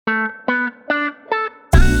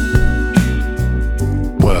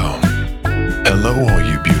Hello, all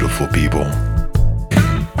you beautiful people.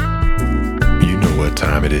 You know what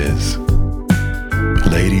time it is.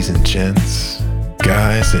 Ladies and gents,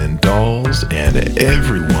 guys and dolls, and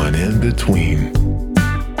everyone in between.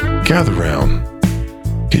 Gather round.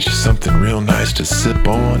 Get you something real nice to sip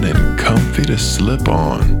on and comfy to slip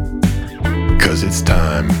on. 'Cause it's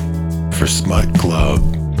time for Smut Club.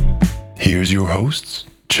 Here's your hosts,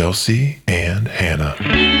 Chelsea and Hannah.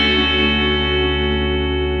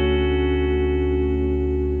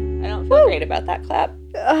 Great about that clap.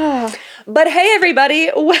 But hey, everybody,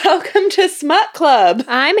 welcome to Smut Club.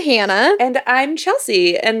 I'm Hannah. And I'm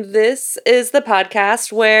Chelsea. And this is the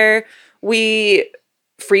podcast where we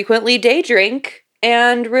frequently day drink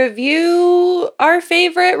and review our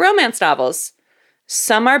favorite romance novels.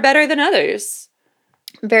 Some are better than others.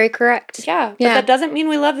 Very correct. Yeah, but that doesn't mean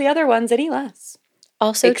we love the other ones any less.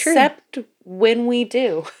 Also true. Except when we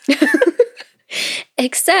do.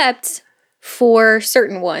 Except for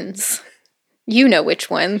certain ones. You know which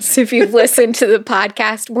ones. If you've listened to the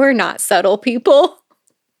podcast, we're not subtle people.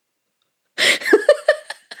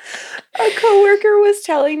 A coworker was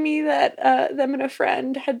telling me that them and a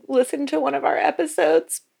friend had listened to one of our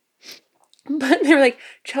episodes. But they were like,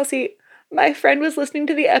 Chelsea, my friend was listening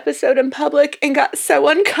to the episode in public and got so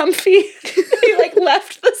uncomfy. They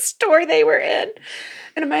left the store they were in.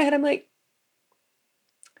 And in my head, I'm like,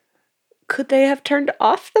 could they have turned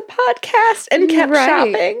off the podcast and kept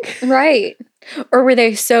shopping? Right. Or were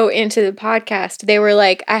they so into the podcast, they were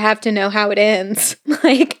like, I have to know how it ends.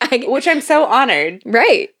 Which I'm so honored.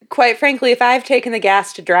 Right. Quite frankly, if I've taken the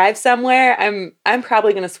gas to drive somewhere, I'm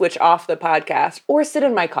probably going to switch off the podcast or sit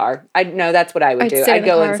in my car. I know that's what I would do. I'd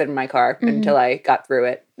go and sit in my car until I got through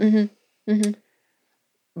it. Mm-hmm.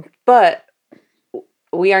 Mm-hmm. But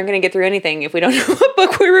we aren't going to get through anything if we don't know what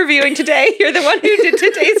book we're reviewing today. You're the one who did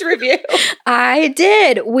today's review. I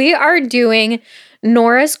did. We are doing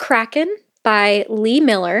Nora's Kraken by Leigh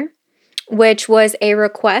Miller, which was a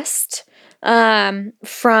request from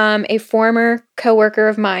a former coworker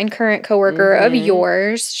of mine, current coworker of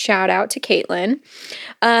yours. Shout out to Caitlin.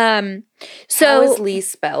 How is Leigh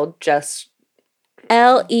spelled? Just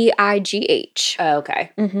Leigh. Oh,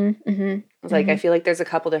 okay. I was like, I feel like there's a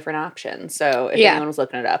couple different options. So if anyone was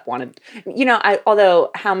looking it up, although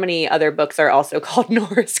how many other books are also called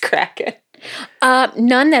Nora's Kraken?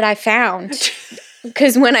 None that I found.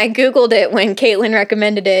 Because when I Googled it, when Caitlin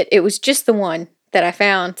recommended it, it was just the one that I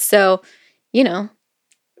found. So,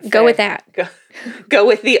 go with that. Go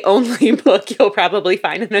with the only book you'll probably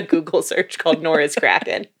find in a Google search called Nora's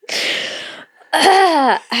Kraken.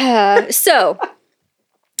 So,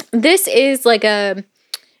 this is like a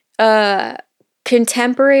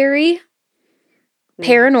contemporary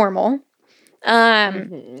paranormal.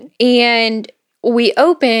 And we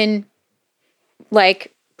open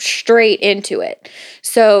straight into it.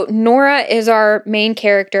 So Nora is our main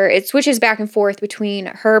character. It switches back and forth between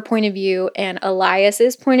her point of view and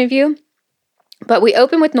Elias's point of view. But we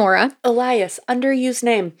open with Nora. Elias, underused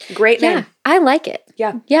name. Great name. Yeah, I like it.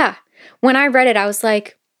 Yeah. Yeah. When I read it, I was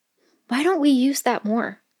like, why don't we use that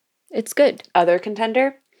more? It's good. Other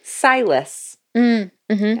contender? Silas. Yeah.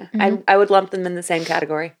 I would lump them in the same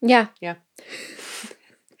category. Yeah. Yeah.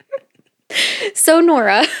 So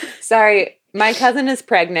Nora. Sorry. My cousin is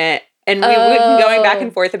pregnant, and we've been going back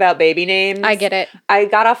and forth about baby names. I get it. I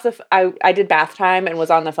got off I did bath time and was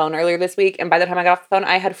on the phone earlier this week, and by the time I got off the phone,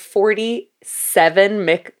 I had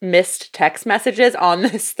 47 missed text messages on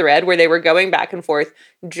this thread where they were going back and forth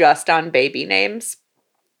just on baby names.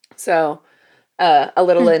 So, a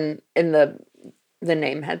little in the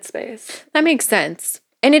name headspace. That makes sense.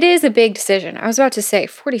 And it is a big decision. I was about to say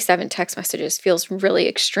 47 text messages feels really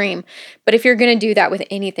extreme. But if you're going to do that with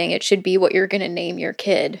anything, it should be what you're going to name your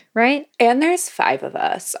kid, right? And there's 5 of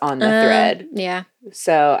us on the thread. Yeah.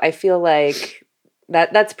 So I feel like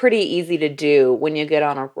that's pretty easy to do when you get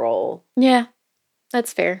on a roll. Yeah,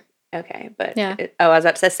 that's fair. Okay, but yeah. I was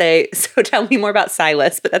about to say, so tell me more about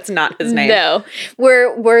Silas, but that's not his name. No,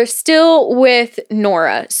 we're still with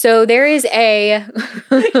Nora. So there is a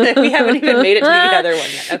we haven't even made it to the other one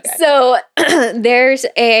yet. Okay. So there's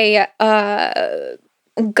a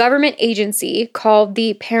government agency called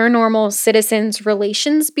the Paranormal Citizens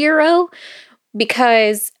Relations Bureau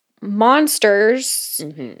because monsters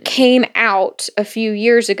came out a few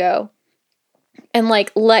years ago and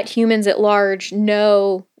let humans at large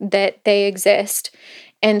know that they exist.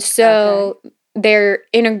 And so they're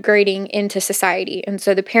integrating into society. And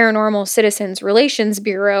so the Paranormal Citizens Relations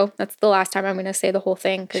Bureau, that's the last time I'm going to say the whole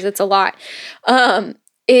thing because it's a lot,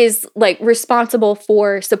 is responsible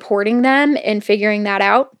for supporting them and figuring that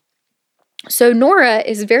out. So Nora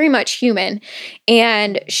is very much human,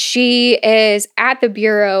 and she is at the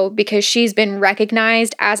Bureau because she's been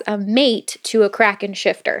recognized as a mate to a Kraken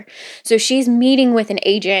shifter. So she's meeting with an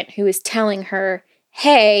agent who is telling her,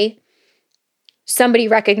 hey, somebody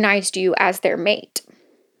recognized you as their mate.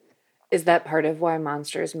 Is that part of why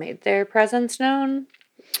monsters made their presence known?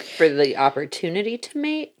 For the opportunity to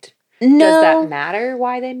mate? No. Does that matter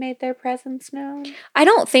why they made their presence known? I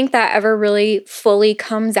don't think that ever really fully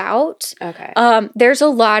comes out. Okay. There's a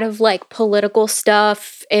lot of like political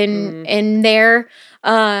stuff in there,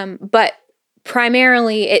 but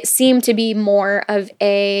primarily it seemed to be more of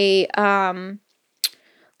a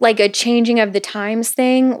like a changing of the times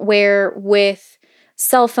thing, where with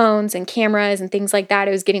cell phones and cameras and things like that,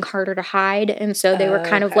 it was getting harder to hide, and so they were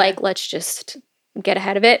kind of like, let's just get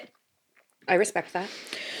ahead of it. I respect that.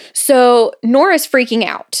 So Nora's freaking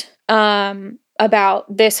out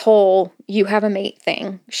about this whole you have a mate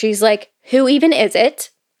thing. She's like, who even is it?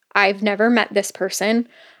 I've never met this person.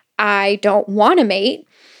 I don't want a mate.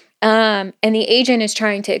 And the agent is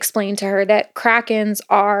trying to explain to her that Krakens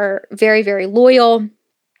are very, very loyal,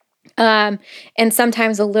 and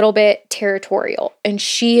sometimes a little bit territorial. And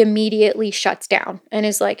she immediately shuts down and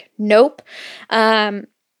is like, nope.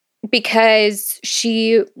 Because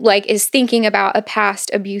she like is thinking about a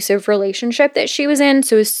past abusive relationship that she was in.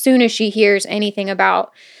 So as soon as she hears anything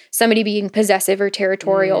about somebody being possessive or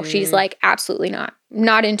territorial, she's like, absolutely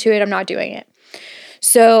not into it. I'm not doing it.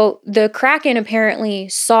 So the Kraken apparently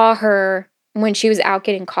saw her when she was out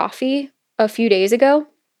getting coffee a few days ago.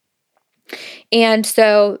 And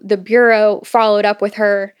so the Bureau followed up with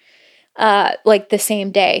her like the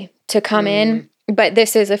same day to come in. But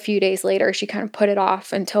this is a few days later. She kind of put it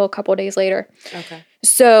off until a couple days later. Okay.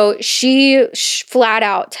 So she flat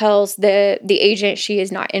out tells the agent she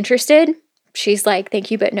is not interested. She's like,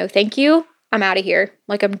 thank you, but no thank you. I'm out of here.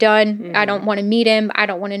 Like, I'm done. I don't want to meet him. I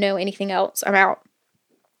don't want to know anything else. I'm out.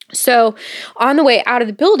 So on the way out of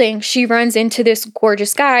the building, she runs into this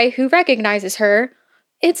gorgeous guy who recognizes her.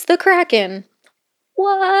 It's the Kraken.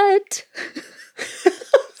 What?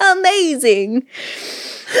 Amazing.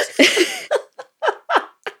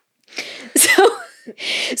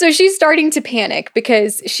 So she's starting to panic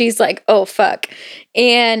because she's like, oh, fuck.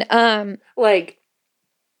 And like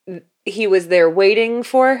he was there waiting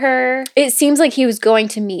for her. It seems like he was going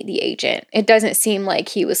to meet the agent. It doesn't seem like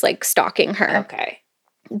he was like stalking her. Okay.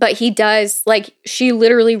 But he does, like, she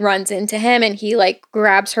literally runs into him and he like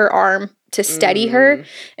grabs her arm to steady her.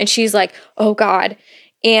 And she's like, oh God.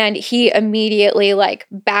 And he immediately like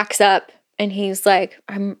backs up and he's like,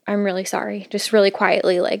 I'm really sorry. Just really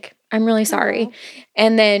quietly, like, I'm really sorry. Aww.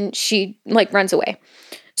 And then she like runs away.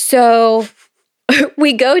 So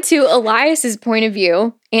we go to Elias's point of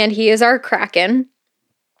view, and he is our Kraken.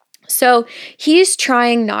 So he's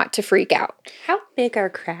trying not to freak out. How big are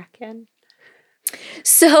Kraken?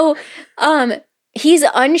 So he's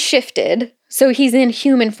unshifted. So he's in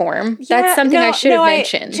human form. Yeah, that's something I should have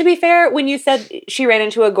mentioned. To be fair, when you said she ran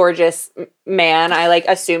into a gorgeous man, I like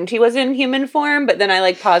assumed he was in human form, but then I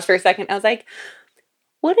like paused for a second. I was like,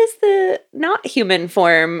 what is the not human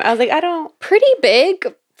form? I was like, I don't... Pretty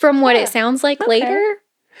big from what it sounds like later.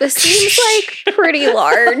 This seems like pretty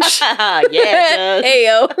large. Yeah.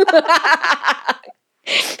 Heyo.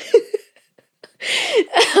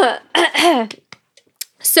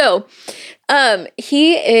 So,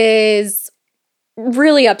 he is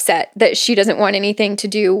really upset that she doesn't want anything to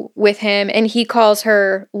do with him, and he calls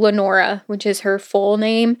her Nora, which is her full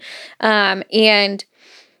name, and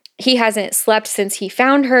he hasn't slept since he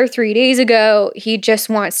found her 3 days ago. He just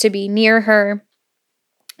wants to be near her.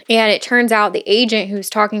 And it turns out the agent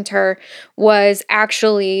who's talking to her was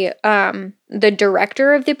actually the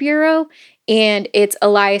director of the Bureau, and it's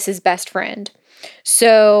Elias's best friend.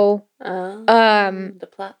 So the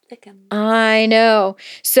plot thickens. I know.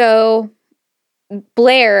 So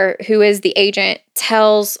Blair, who is the agent,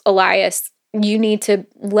 tells Elias, you need to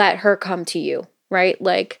let her come to you, right?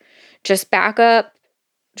 Like, just back up.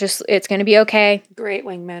 Just, it's going to be okay. Great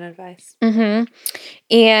wingman advice. Mm-hmm.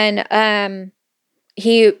 And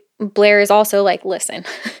Blair is also like, listen,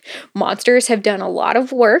 monsters have done a lot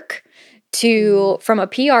of work from a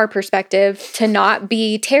PR perspective, to not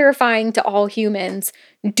be terrifying to all humans.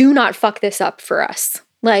 Do not fuck this up for us.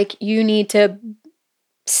 Like, you need to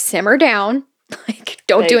simmer down. Like,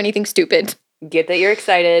 don't do anything stupid. Get that you're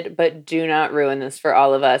excited, but do not ruin this for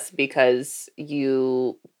all of us because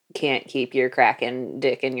you can't keep your Kraken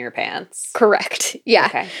dick in your pants. Correct. Yeah.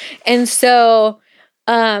 Okay. And so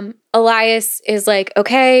Elias is like,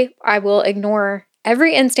 okay, I will ignore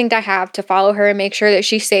every instinct I have to follow her and make sure that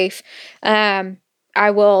she's safe. I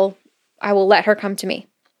will let her come to me.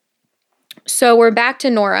 So we're back to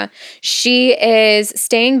Nora. She is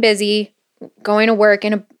staying busy, going to work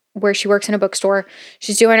where she works in a bookstore.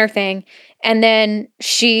 She's doing her thing. And then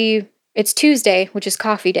it's Tuesday, which is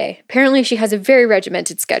coffee day. Apparently she has a very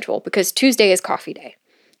regimented schedule because Tuesday is coffee day,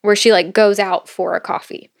 where she like goes out for a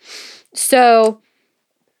coffee. So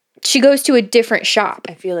she goes to a different shop.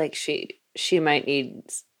 I feel like she might need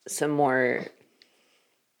some more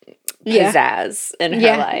pizzazz in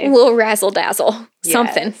her life. A little razzle dazzle.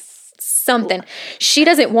 Something. She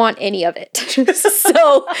doesn't want any of it.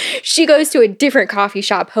 So she goes to a different coffee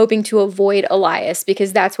shop hoping to avoid Elias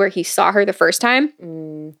because that's where he saw her the first time.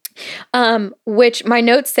 Which my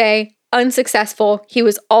notes say unsuccessful. He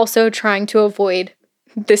was also trying to avoid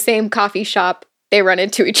the same coffee shop they run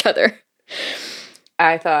into each other.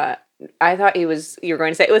 I thought you were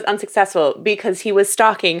going to say it was unsuccessful because he was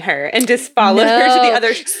stalking her and just followed her to the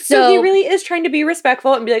other. So he really is trying to be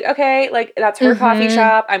respectful and be like, okay, like that's her coffee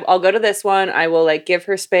shop. I'll go to this one. I will like give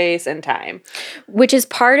her space and time. Which is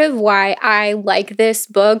part of why I like this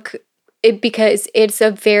book because it's a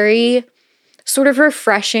very sort of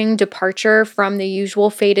refreshing departure from the usual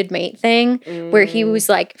fated mate thing where he was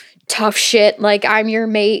like tough shit, like I'm your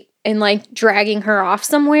mate and like dragging her off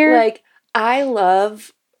somewhere. Like I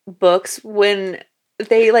love books when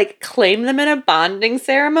they like claim them in a bonding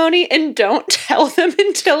ceremony and don't tell them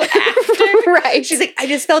until after. Right. She's like, I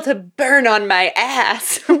just felt a burn on my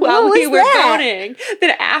ass while we were boning.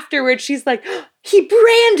 Then afterwards she's like, he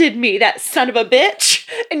branded me, that son of a bitch.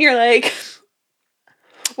 And you're like,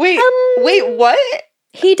 wait, what?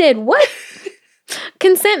 He did what?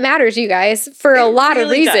 Consent matters, you guys, for a lot of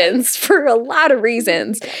reasons. For a lot of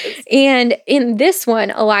reasons. And in this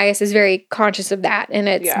one, Elias is very conscious of that. And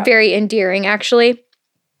it's very endearing, actually.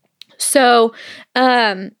 So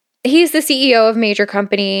he's the CEO of a major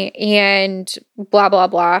company and blah, blah,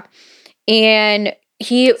 blah. And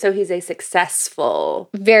So he's a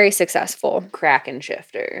very successful Kraken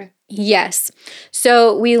shifter. Yes.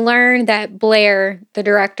 So we learn that Blair, the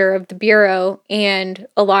director of the Bureau, and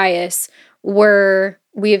Elias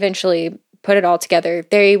we eventually put it all together.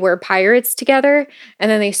 They were pirates together, and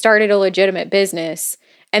then they started a legitimate business,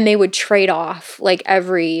 and they would trade off like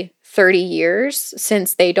every 30 years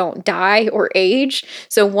since they don't die or age.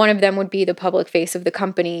 So one of them would be the public face of the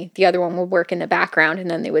company. The other one would work in the background, and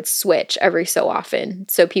then they would switch every so often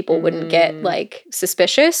so people wouldn't get like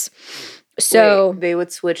suspicious. So they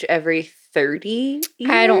would switch every 30 years?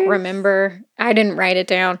 I don't remember. I didn't write it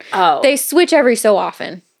down. Oh. They switch every so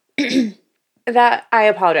often. That I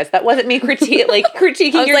apologize. That wasn't me critiquing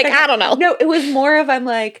I was your like, I don't know. No, it was more of I'm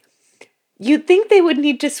like, you'd think they would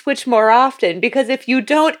need to switch more often because if you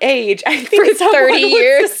don't age, I think for 30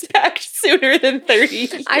 years suspect sooner than 30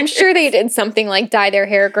 years. I'm sure they did something like dye their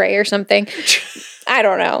hair gray or something. I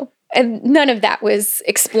don't know. And none of that was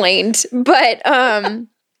explained. But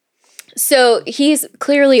so he's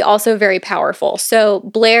clearly also very powerful. So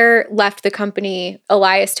Blair left the company.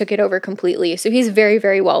 Elias took it over completely. So he's very,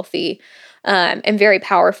 very wealthy. And very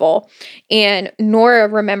powerful. And Nora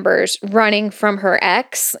remembers running from her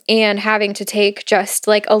ex and having to take just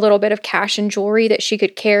like a little bit of cash and jewelry that she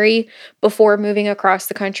could carry before moving across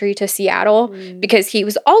the country to Seattle because he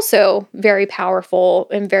was also very powerful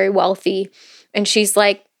and very wealthy. And she's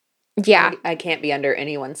like, yeah. I can't be under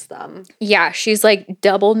anyone's thumb. Yeah, she's like,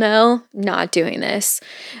 double no, not doing this.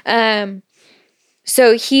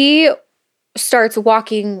 So he starts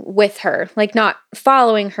walking with her, like not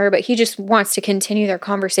following her, but he just wants to continue their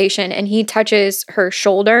conversation. And he touches her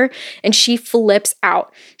shoulder and she flips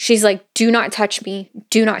out. She's like, do not touch me.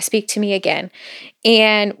 Do not speak to me again.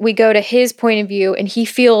 And we go to his point of view and he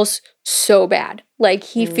feels so bad. Like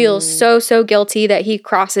he feels so guilty that he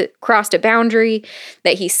crossed a boundary,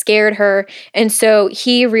 that he scared her. And so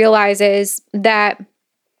he realizes that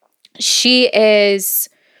she is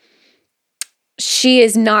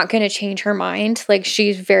not going to change her mind. Like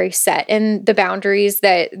she's very set in the boundaries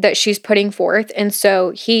that she's putting forth. And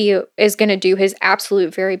so he is going to do his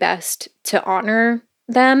absolute very best to honor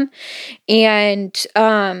them. And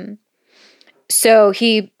so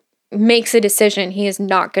he makes a decision. He is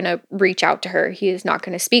not going to reach out to her. He is not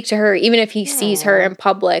going to speak to her. Even if he sees her in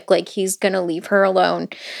public, like he's going to leave her alone.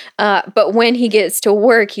 But when he gets to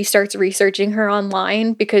work, he starts researching her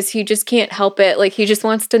online because he just can't help it. Like he just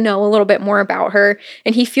wants to know a little bit more about her.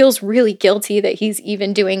 And he feels really guilty that he's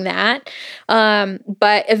even doing that.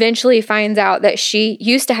 But eventually finds out that she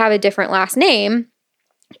used to have a different last name.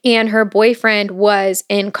 And her boyfriend was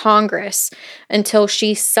in Congress until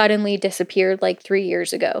she suddenly disappeared like 3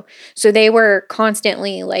 years ago. So they were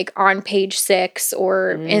constantly like on page 6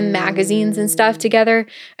 or in magazines and stuff together.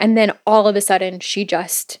 And then all of a sudden she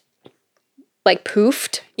just like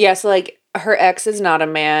poofed. Yeah, so like her ex is not a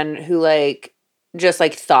man who, like, just,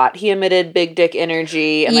 like, thought he emitted big dick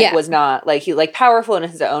energy and, like, was not, like, he, like, powerful in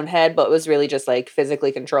his own head, but was really just, like,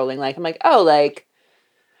 physically controlling. Like, I'm like, oh, like,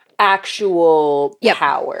 actual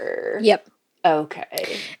power. Yep.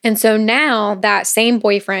 Okay. And so now that same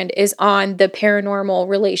boyfriend is on the Paranormal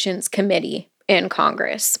Relations Committee in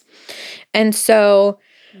Congress. And so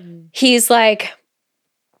he's like,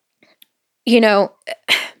 you know,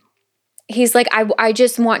 he's like, I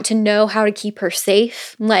just want to know how to keep her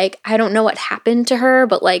safe. Like, I don't know what happened to her,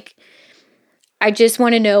 but, like, I just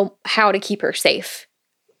want to know how to keep her safe.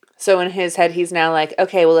 So in his head, he's now like,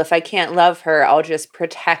 okay, well, if I can't love her, I'll just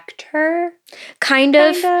protect her. Kind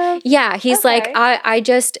of. Yeah. He's like,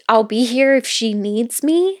 I'll be here if she needs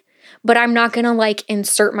me, but I'm not going to, like,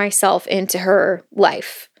 insert myself into her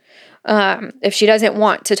life. If she doesn't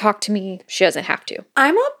want to talk to me, she doesn't have to.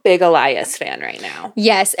 I'm a big Elias fan right now.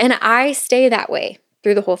 Yes. And I stay that way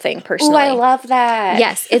through the whole thing personally. Oh, I love that.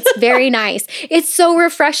 Yes. It's very nice. It's so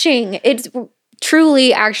refreshing. It's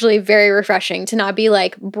truly actually very refreshing to not be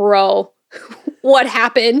like, bro, what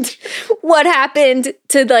happened? What happened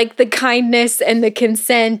to, like, the kindness and the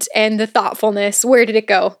consent and the thoughtfulness? Where did it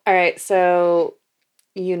go? All right. So,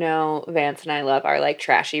 you know, Vance and I love our, like,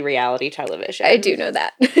 trashy reality television. I do know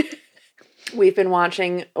that. We've been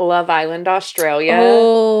watching Love Island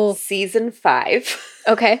Australia season 5.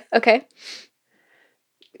 Okay.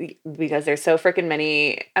 Because there's so freaking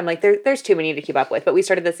many. I'm like, there's too many to keep up with. But we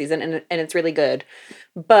started this season and it's really good.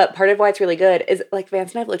 But part of why it's really good is, like,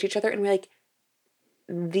 Vance and I have looked at each other and we're like,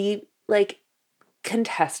 the, like,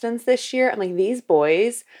 contestants this year, I'm like, these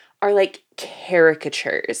boys are, like,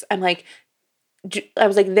 caricatures. I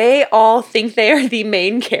was like, they all think they are the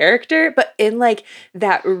main character, but in, like,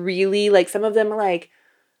 that really, like, some of them are like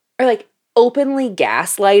openly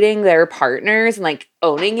gaslighting their partners and, like,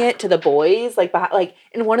 owning it to the boys, like,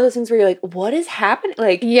 in one of those things where you're like, what is happening?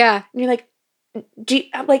 Like, yeah, and you're like,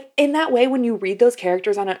 like, in that way, when you read those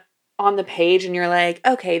characters on the page and you're like,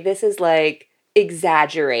 okay, this is, like,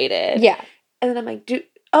 exaggerated. Yeah. And then I'm like,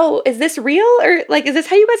 is this real? Or, like, is this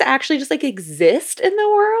how you guys actually just, like, exist in the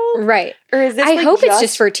world? Right. Or is this, I hope it's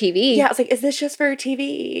just for TV. Yeah, I was like, is this just for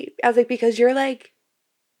TV? I was like, because you're, like,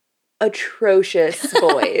 atrocious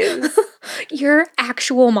boys. You're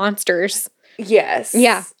actual monsters. Yes.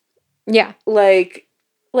 Yeah. Like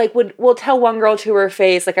we'll tell one girl to her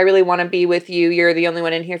face, like, I really want to be with you. You're the only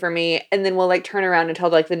one in here for me. And then we'll, like, turn around and tell,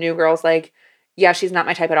 like, the new girls, like, yeah, she's not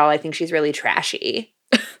my type at all. I think she's really trashy.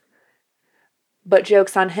 But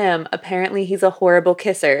joke's on him. Apparently he's a horrible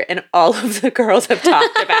kisser, and all of the girls have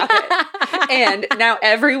talked about it. And now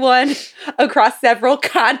everyone across several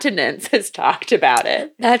continents has talked about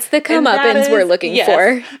it. That's the comeuppance we're looking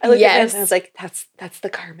for. I looked at him and I was like, that's the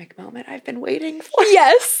karmic moment I've been waiting for.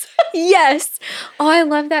 Yes. Oh, I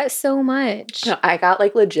love that so much. No, I got,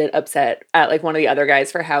 like, legit upset at, like, one of the other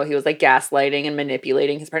guys for how he was, like, gaslighting and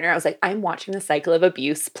manipulating his partner. I was like, I'm watching the cycle of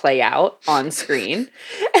abuse play out on screen.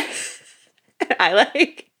 I was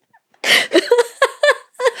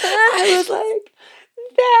like,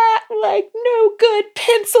 that, like, no good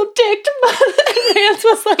pencil-dicked mother. And Vance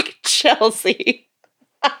was like, Chelsea.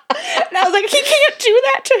 And I was like, he can't do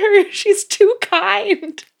that to her. She's too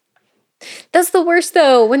kind. That's the worst,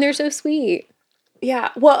 though, when they're so sweet.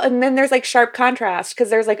 Yeah. Well, and then there's, like, sharp contrast,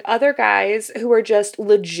 because there's, like, other guys who are just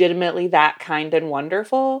legitimately that kind and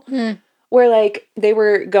wonderful, where, like, they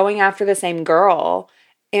were going after the same girl.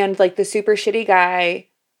 And, like, the super shitty guy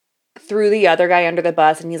threw the other guy under the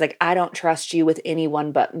bus, and he's like, I don't trust you with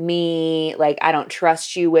anyone but me. Like, I don't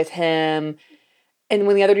trust you with him. And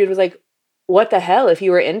when the other dude was like, what the hell? If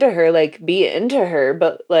you were into her, like, be into her.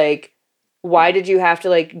 But, like, why did you have to,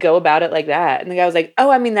 like, go about it like that? And the guy was like, oh,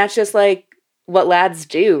 I mean, that's just, like, what lads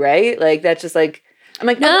do, right? Like, that's just, like, I'm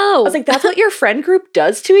like, no. I was like, that's what your friend group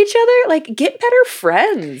does to each other? Like, get better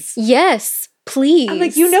friends. Yes. Please. I'm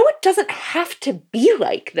like, it doesn't have to be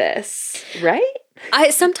like this, right?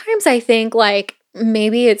 Sometimes I think, like,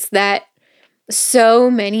 maybe it's that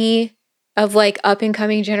so many of, like,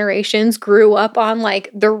 up-and-coming generations grew up on,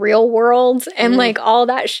 like, the real world and, like, all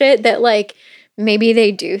that shit that, like, maybe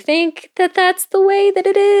they do think that that's the way that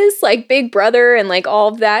it is. Like, Big Brother and, like, all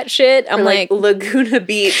of that shit. I'm like Laguna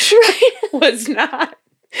Beach was not.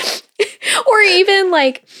 Or even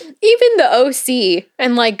the OC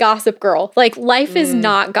and, like, Gossip Girl. Like, life is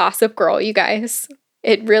not Gossip Girl, you guys.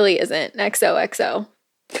 It really isn't. XOXO.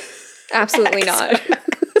 Absolutely not.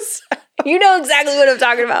 You know exactly what I'm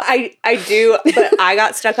talking about. I do, but I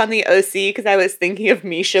got stuck on the OC because I was thinking of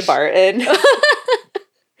Misha Barton.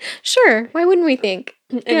 Sure. Why wouldn't we think?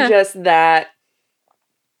 And just that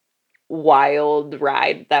wild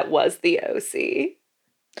ride that was the OC.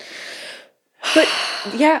 But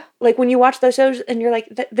yeah, like when you watch those shows and you're like,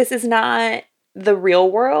 this is not the real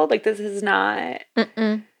world. Like this is not,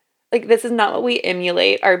 like this is not what we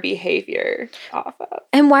emulate our behavior off of.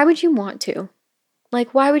 And why would you want to?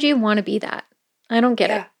 Like, why would you want to be that? I don't get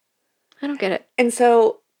it. I don't get it. And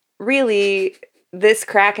so really this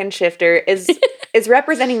Kraken shifter is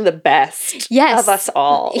representing the best of us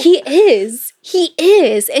all. He is. He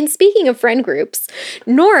is. And speaking of friend groups,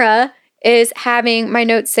 Nora is having, my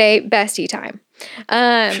notes say, bestie time.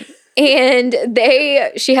 And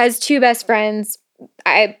she has two best friends.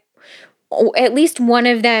 At least one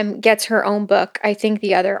of them gets her own book. I think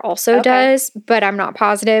the other also does, but I'm not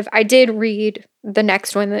positive. I did read the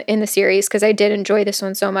next one in the series because I did enjoy this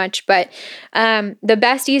one so much. But the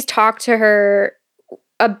besties talk to her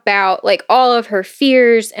about like all of her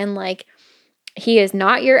fears and like he is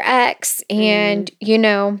not your ex. And, you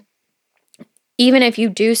know, even if you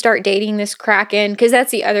do start dating this Kraken, because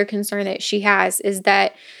that's the other concern that she has is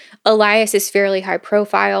that Elias is fairly high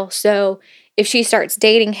profile. So if she starts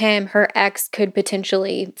dating him, her ex could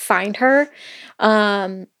potentially find her.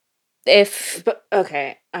 I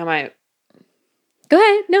might. Go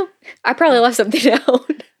ahead. No, I probably left something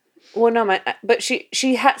out. Well, no, but she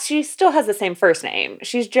still has the same first name.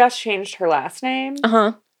 She's just changed her last name.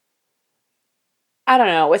 I don't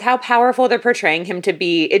know. With how powerful they're portraying him to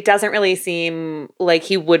be, it doesn't really seem like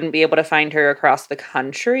he wouldn't be able to find her across the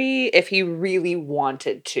country if he really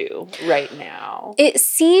wanted to right now. It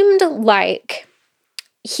seemed like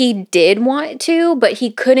he did want to, but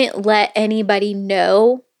he couldn't let anybody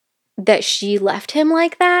know that she left him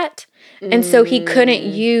like that. And so he couldn't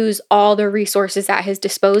use all the resources at his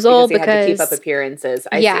disposal because he had to keep up appearances.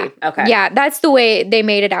 I see. Okay. Yeah, that's the way they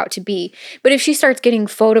made it out to be. But if she starts getting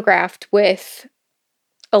photographed with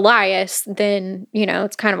Elias, then, you know,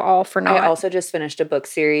 it's kind of all for naught. I also just finished a book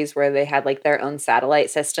series where they had like their own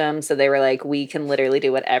satellite system. So they were like, we can literally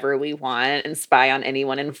do whatever we want and spy on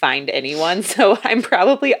anyone and find anyone. So I'm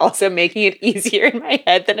probably also making it easier in my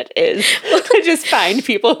head than it is to just find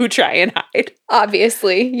people who try and hide.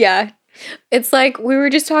 Obviously, yeah. It's like we were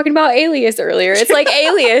just talking about Alias earlier. It's like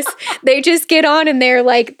Alias. They just get on and they're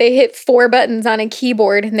like, they hit 4 buttons on a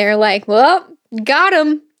keyboard and they're like, well, got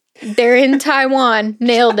them. They're in Taiwan.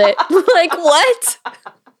 Nailed it. Like, what?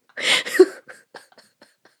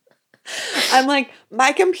 I'm like,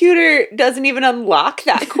 my computer doesn't even unlock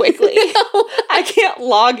that quickly. No. I can't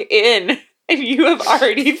log in. And you have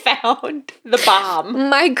already found the bomb.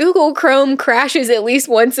 My Google Chrome crashes at least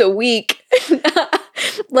once a week.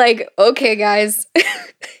 Like, okay, guys.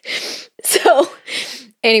 So,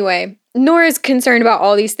 anyway, Nora's concerned about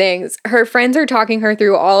all these things. Her friends are talking her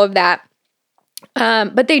through all of that.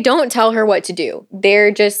 But they don't tell her what to do.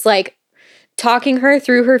 They're just like talking her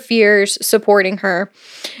through her fears, supporting her.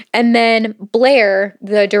 And then Blair,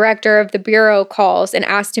 the director of the bureau, calls and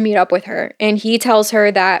asks to meet up with her. And he tells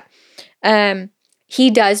her that he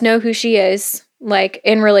does know who she is, like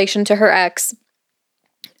in relation to her ex.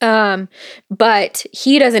 But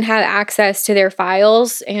he doesn't have access to their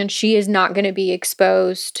files and she is not going to be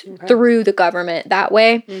exposed through the government that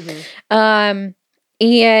way.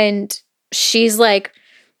 And she's like,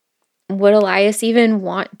 would Elias even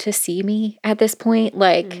want to see me at this point?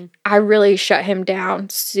 Like, I really shut him down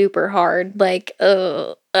super hard. Like,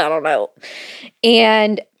 I don't know.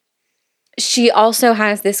 And she also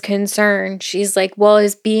has this concern. She's like, well,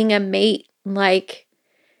 is being a mate, like,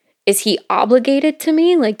 is he obligated to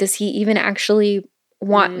me? Like, does he even actually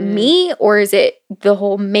want me? Or is it the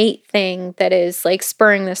whole mate thing that is, like,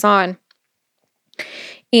 spurring this on?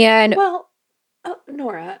 And well,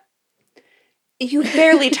 Nora, you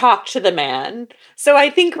barely talked to the man. So I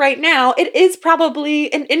think right now it is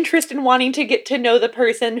probably an interest in wanting to get to know the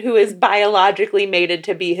person who is biologically mated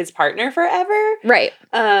to be his partner forever. Right.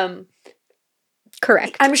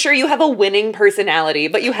 Correct. I'm sure you have a winning personality,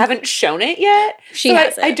 but you haven't shown it yet. She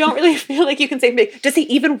hasn't. I don't really feel like you can say, does he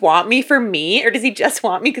even want me for me? Or does he just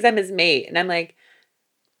want me because I'm his mate? And I'm like,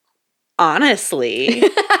 honestly,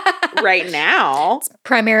 right now. It's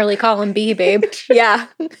primarily column B, babe. Yeah.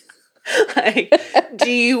 Like,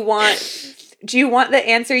 do you want the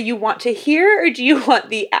answer you want to hear, or do you want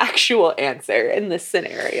the actual answer in this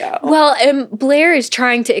scenario? Well, Blair is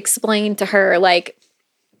trying to explain to her, like,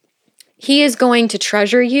 he is going to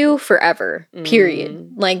treasure you forever,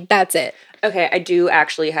 period. Like, that's it. Okay, I do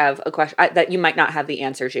actually have a question that you might not have the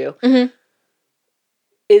answer to.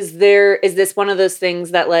 Is this one of those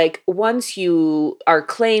things that, like, once you are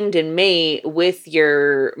claimed and mate with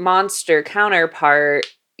your monster counterpart,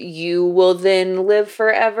 you will then live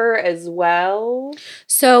forever as well?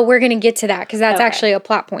 So we're going to get to that because that's actually a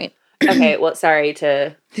plot point. Okay, well, sorry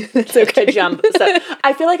to jump. So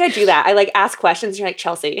I feel like I do that. I like ask questions and you're like,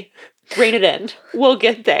 Chelsea, rein it in. We'll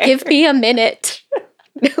get there. Give me a minute.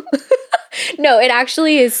 No, it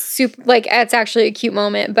actually is super, like, it's actually a cute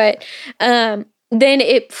moment. But then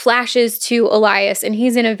it flashes to Elias, and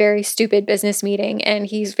he's in a very stupid business meeting, and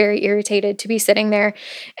he's very irritated to be sitting there.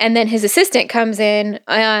 And then his assistant comes in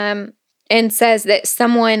and says that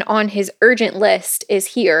someone on his urgent list is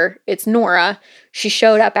here. It's Nora. She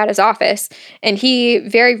showed up at his office, and he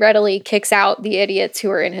very readily kicks out the idiots who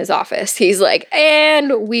are in his office. He's like,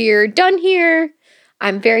 and we're done here.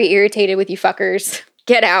 I'm very irritated with you fuckers.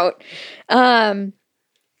 Get out. And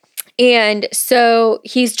so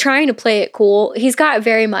he's trying to play it cool. He's got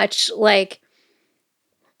very much like,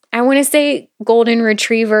 I want to say golden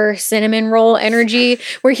retriever cinnamon roll energy,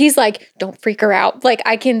 where he's like, don't freak her out. Like,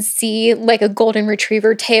 I can see like a golden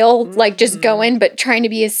retriever tail, like just going, but trying to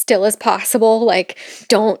be as still as possible. Like,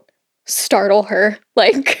 don't startle her.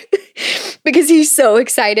 Like, because he's so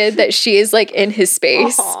excited that she is like in his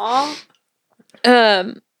space.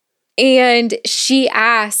 Aww. And she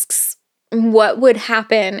asks, what would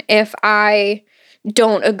happen if I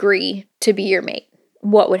don't agree to be your mate?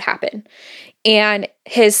 What would happen? And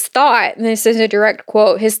his thought, and this is a direct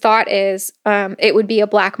quote, his thought is, it would be a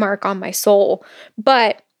black mark on my soul.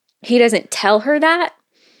 But he doesn't tell her that,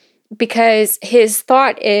 because his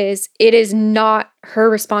thought is, it is not her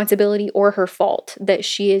responsibility or her fault that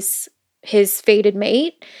she is his fated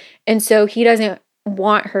mate. And so he doesn't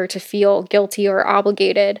want her to feel guilty or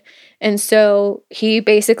obligated. And so he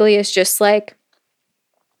basically is just like,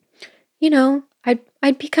 you know,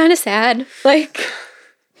 I'd be kind of sad. Like,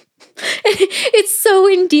 it's so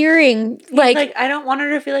endearing. Like, I don't want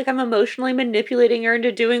her to feel like I'm emotionally manipulating her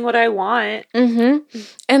into doing what I want. Mm-hmm.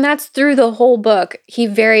 And that's through the whole book.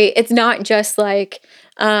 It's not just like,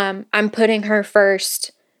 I'm putting her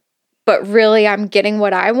first, but really I'm getting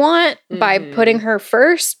what I want by putting her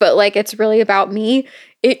first, but like, it's really about me.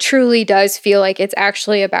 It truly does feel like it's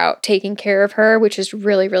actually about taking care of her, which is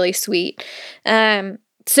really, really sweet.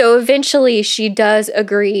 So eventually she does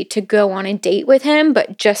agree to go on a date with him,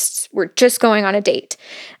 but we're just going on a date.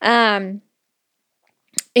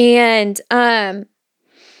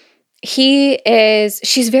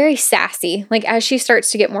 She's very sassy. Like, as she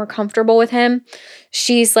starts to get more comfortable with him,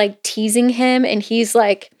 she's like teasing him, and he's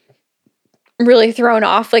like really thrown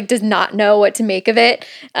off, like does not know what to make of it,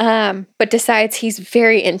 but decides he's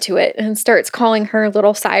very into it and starts calling her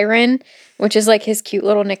Little Siren, which is like his cute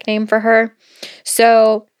little nickname for her.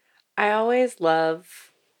 So I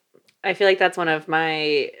feel like that's one of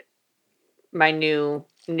my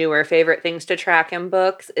newer favorite things to track in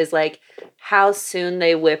books is like how soon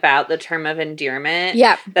they whip out the term of endearment.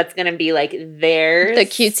 Yeah. That's going to be like theirs. The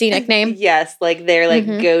cutesy nickname. Yes. Like their like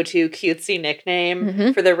go-to cutesy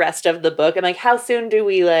nickname for the rest of the book. And like, how soon do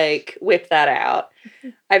we like whip that out?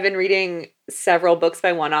 I've been reading several books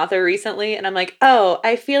by one author recently, and I'm like, oh,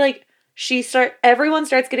 I feel like everyone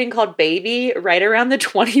starts getting called baby right around the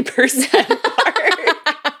 20% mark.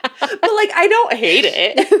 But like, I don't hate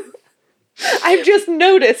it. I've just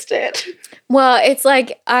noticed it. Well, it's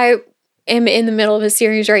like I am in the middle of a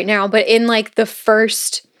series right now, but in like the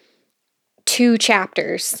first 2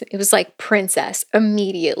 chapters, it was like princess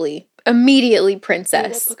immediately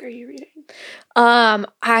princess. What book are you reading?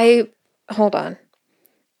 Hold on.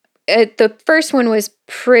 The first one was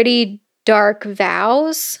Pretty Dark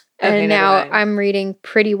Vows, and now I'm reading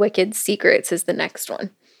Pretty Wicked Secrets is the next one.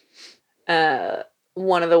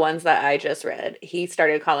 One of the ones that I just read, he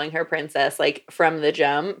started calling her princess like from the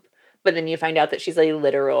jump, but then you find out that she's a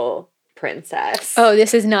literal princess. Oh,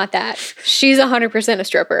 this is not that. She's 100% a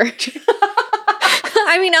stripper.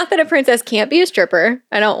 I mean, not that a princess can't be a stripper.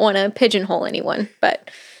 I don't want to pigeonhole anyone, but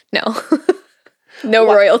no. No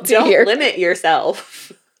royalty here. Don't limit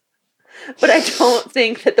yourself. But I don't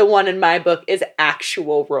think that the one in my book is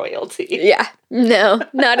actual royalty. Yeah. No,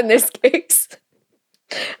 not in this case.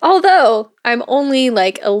 Although I'm only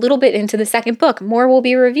like a little bit into the second book. More will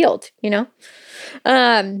be revealed, you know?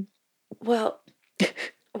 Well,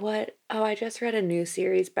 what? Oh, I just read a new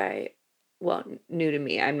series new to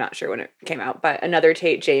me. I'm not sure when it came out, but another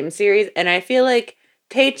Tate James series. And I feel like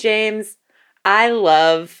Tate James, I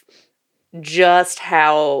love just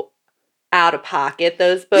how out of pocket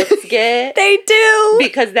those books get. They do.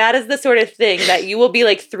 Because that is the sort of thing that you will be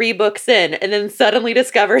like 3 books in and then suddenly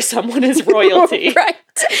discover someone is royalty. Right.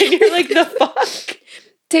 And you're like, the fuck?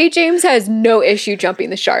 Tate James has no issue jumping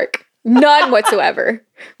the shark. None whatsoever.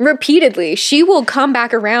 Repeatedly. She will come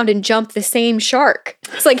back around and jump the same shark.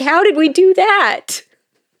 It's like, how did we do that?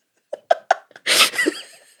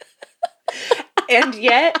 And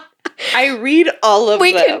yet, I read all of them.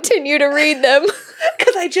 We continue to read them.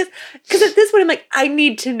 Because at this point, I'm like, I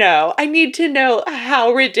need to know. I need to know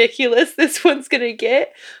how ridiculous this one's going to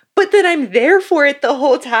get. But then I'm there for it the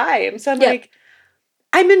whole time. So I'm like,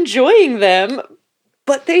 I'm enjoying them,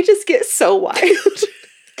 but they just get so wild.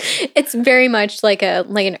 It's very much like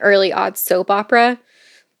an early odd soap opera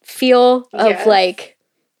feel of like,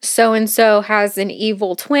 so-and-so has an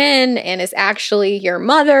evil twin and is actually your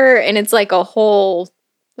mother. And it's like a whole,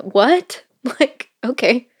 what? Like,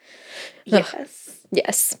 okay. Yes. Ugh.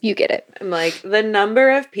 Yes, you get it. I'm like, the number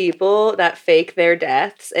of people that fake their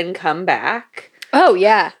deaths and come back. Oh,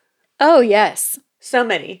 yeah. Oh, yes. So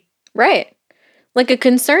many. Right. Like a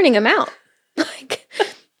concerning amount. Like,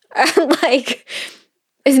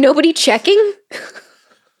 is nobody checking?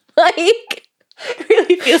 Like... It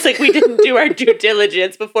really feels like we didn't do our due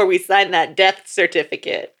diligence before we signed that death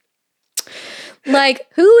certificate. Like,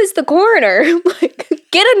 who is the coroner? Like,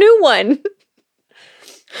 get a new one.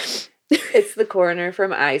 It's the coroner from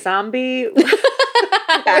iZombie.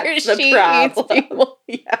 That's the problem.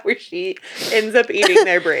 Yeah, where she ends up eating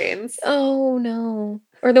their brains. Oh, no.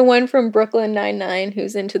 Or the one from Brooklyn Nine-Nine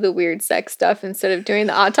who's into the weird sex stuff instead of doing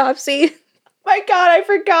the autopsy. My God, I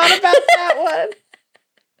forgot about that one.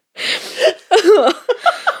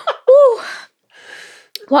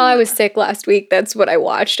 While I was sick last week, that's what I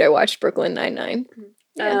watched. I watched Brooklyn Nine-Nine.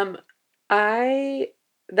 Yeah.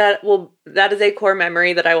 That is a core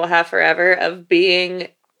memory that I will have forever of being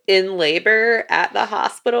in labor at the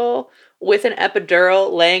hospital with an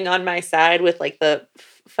epidural laying on my side with like the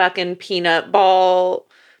fucking peanut ball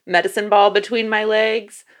medicine ball between my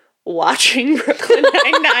legs, watching Brooklyn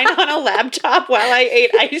Nine-Nine on a laptop while I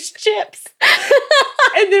ate ice chips.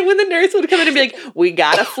 And then when the nurse would come in and be like, we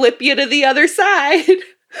gotta flip you to the other side,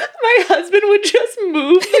 my husband would just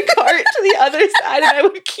move the cart to the other side and I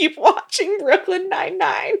would keep watching Brooklyn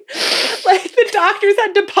Nine-Nine. Like the doctors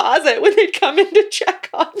had to pause it when they'd come in to check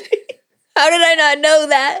on me. How did I not know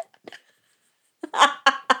that?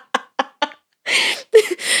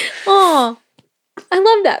 Oh, I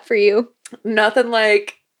love that for you. Nothing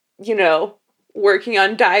like, working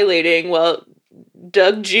on dilating while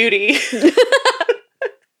Doug Judy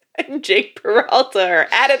and Jake Peralta are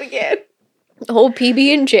at it again. Whole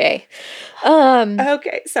PB&J.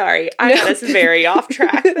 Okay, sorry. I got us very off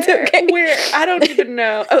track there. Okay. I don't even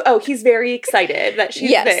know. Oh, he's very excited that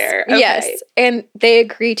she's there. Okay. Yes, and they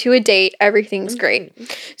agree to a date. Everything's great.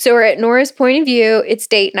 So we're at Nora's point of view. It's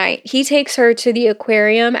date night. He takes her to the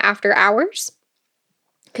aquarium after hours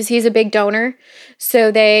because he's a big donor.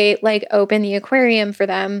 So they open the aquarium for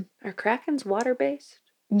them. Are Krakens water-based?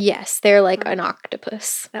 Yes, they're like an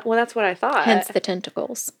octopus. Well, that's what I thought. Hence the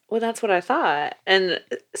tentacles. Well, that's what I thought. And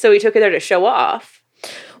so he took her there to show off.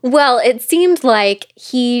 Well, it seemed like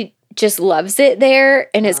he just loves it there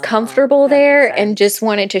and is comfortable there and just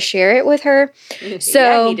wanted to share it with her. So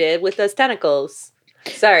yeah, he did with those tentacles.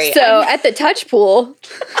 Sorry. So at the touch pool.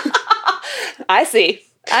 I see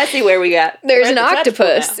where we got. There's an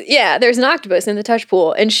octopus. Yeah, there's an octopus in the touch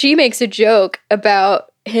pool. And she makes a joke about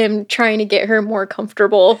him trying to get her more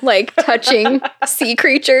comfortable, touching sea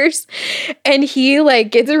creatures. And he,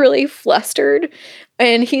 gets really flustered.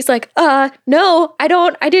 And he's like, no,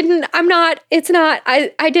 I didn't, I'm not, it's not,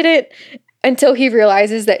 I didn't. Until he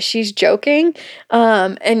realizes that she's joking.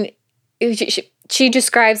 And she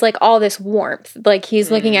describes, all this warmth.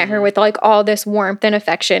 He's looking at her with, all this warmth and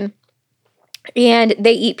affection. And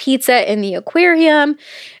they eat pizza in the aquarium.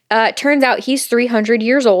 Turns out he's 300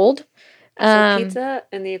 years old. So pizza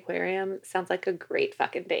in the aquarium sounds like a great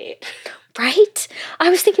fucking date. Right? I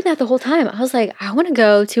was thinking that the whole time. I was like, I want to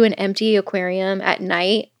go to an empty aquarium at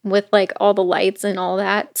night with all the lights and all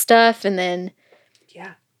that stuff and then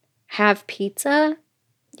have pizza.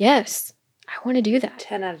 Yes. I want to do that.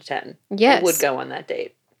 10 out of 10. Yes. I would go on that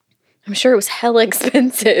date. I'm sure it was hella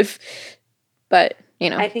expensive. But,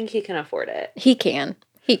 I think he can afford it. He can.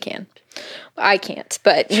 I can't,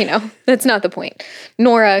 but, that's not the point.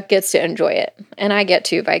 Nora gets to enjoy it, and I get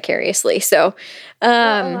to vicariously. So,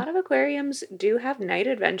 a lot of aquariums do have night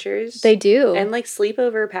adventures. They do. And,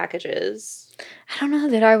 sleepover packages. I don't know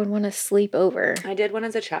that I would want to sleep over. I did one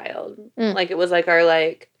as a child. It was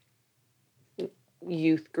our,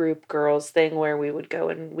 youth group girls thing where we would go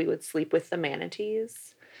and we would sleep with the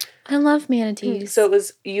manatees. I love manatees. So it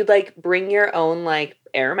was, you'd bring your own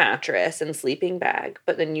air mattress and sleeping bag,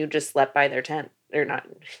 but then you just slept by their tent. Or not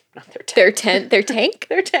their tent. Their tent? Their tank?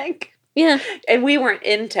 Their tank. Yeah. And we weren't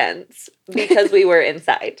in tents because we were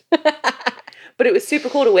inside. But it was super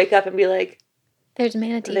cool to wake up and be like, there's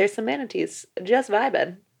manatees. There's some manatees just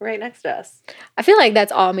vibing right next to us. I feel like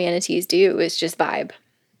that's all manatees do is just vibe.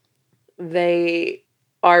 They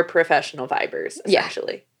are professional vibers,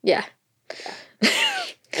 essentially. Yeah.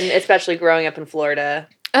 And especially growing up in Florida.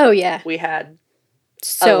 Oh, yeah. We had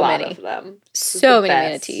so a lot many of them. So many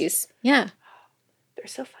manatees. Yeah. They're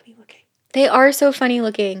so funny looking. They are so funny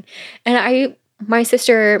looking. And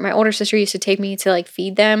my older sister used to take me to like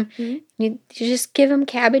feed them. Mm-hmm. You just give them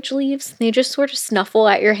cabbage leaves. They just sort of snuffle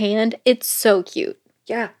at your hand. It's so cute.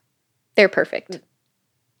 Yeah. They're perfect.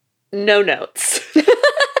 No notes.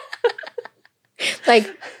 Like,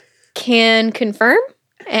 can confirm,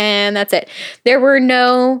 and that's it. There were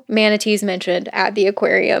no manatees mentioned at the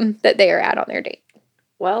aquarium that they are at on their date.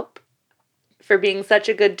 Well, for being such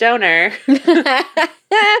a good donor.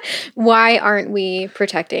 Why aren't we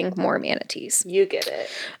protecting more manatees? You get it.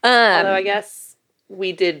 Although I guess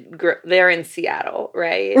we did, they're in Seattle,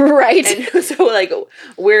 right? Right. And so like,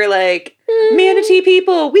 we're like, manatee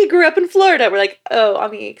people, we grew up in Florida. We're like, oh,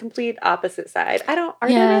 on the complete opposite side. Are there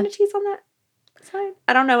manatees on that side?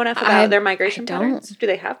 I don't know enough about their migration patterns. Do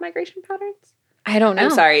they have migration patterns? I don't know.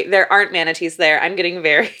 I'm sorry, there aren't manatees there. I'm getting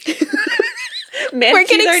very... We're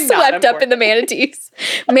getting swept up in the manatees.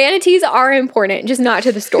 Manatees are important, just not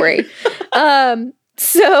to the story.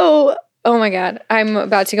 So, oh my God, I'm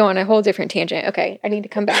about to go on a whole different tangent. Okay, I need to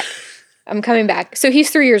come back. I'm coming back. So he's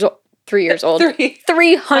 3 years old.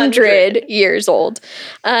 300 years old.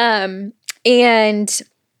 And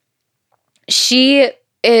she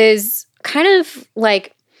is kind of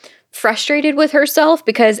like frustrated with herself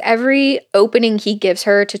because every opening he gives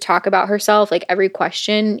her to talk about herself, like every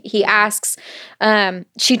question he asks,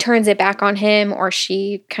 she turns it back on him or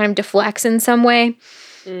she kind of deflects in some way.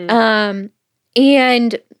 And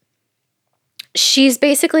she's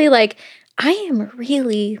basically like, I am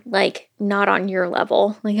really like not on your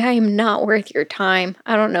level. Like, I am not worth your time.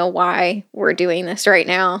 I don't know why we're doing this right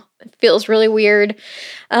now. It feels really weird.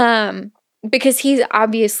 Because he's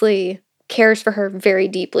obviously cares for her very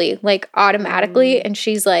deeply, like automatically. And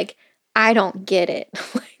she's like, I don't get it.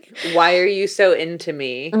 Why are you so into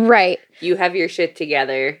me? Right. You have your shit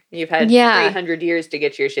together. You've had 300 years to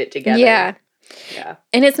get your shit together. Yeah.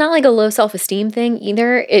 And it's not like a low self-esteem thing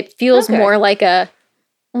either. It feels more like a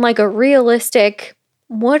realistic,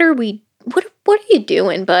 what are you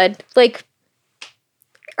doing, bud? Like,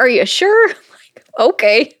 are you sure? Like,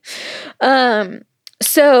 okay.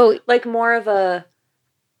 So like more of a,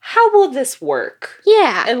 how will this work?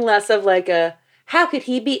 Yeah. And less of like a, how could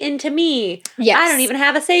he be into me? Yes. I don't even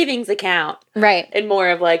have a savings account. Right. And more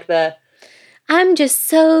of like the, I'm just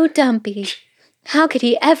so dumpy. How could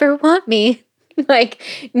he ever want me? Like,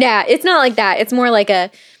 nah, it's not like that. It's more like a,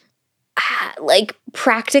 like,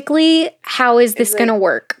 practically, how is this going to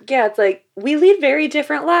work? Yeah, it's like, we lead very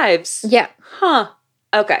different lives. Yeah. Huh.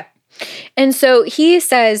 Okay. And so he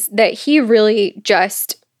says that he really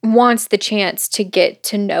just wants the chance to get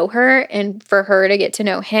to know her and for her to get to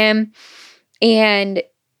know him. And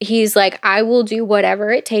he's like, I will do whatever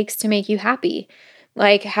it takes to make you happy.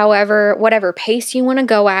 Like, whatever pace you want to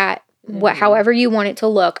go at, however you want it to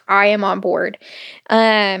look, I am on board.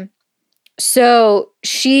 So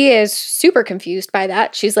she is super confused by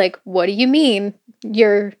that. She's like, what do you mean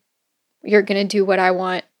you're going to do what I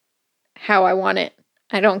want, how I want it?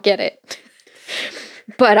 I don't get it.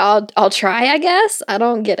 But I'll try, I guess. I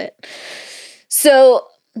don't get it. So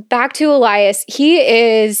back to Elias. He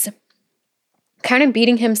is kind of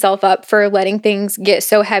beating himself up for letting things get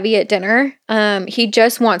so heavy at dinner. He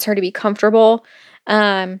just wants her to be comfortable.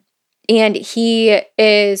 And he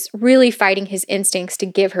is really fighting his instincts to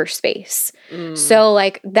give her space. So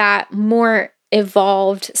like that more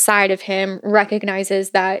evolved side of him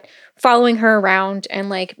recognizes that following her around and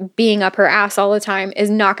like being up her ass all the time is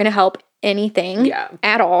not going to help anything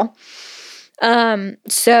at all.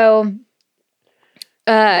 So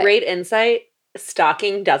great insight.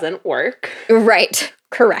 Stalking doesn't work. Right.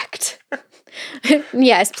 Correct.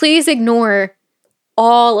 Yes, please ignore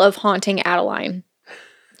all of haunting Adeline.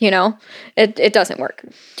 You know, it doesn't work.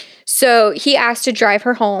 So he asked to drive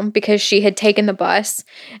her home because she had taken the bus.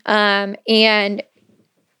 And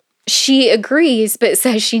she agrees, but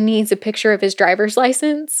says she needs a picture of his driver's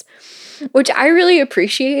license, which I really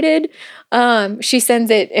appreciated. She sends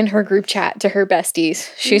it in her group chat to her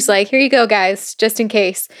besties. She's like, here you go, guys, just in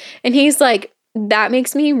case. And he's like, that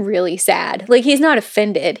makes me really sad. Like, he's not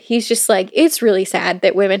offended. He's just like, it's really sad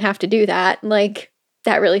that women have to do that. Like,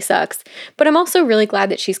 that really sucks. But I'm also really glad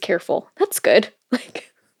that she's careful. That's good.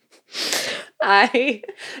 Like,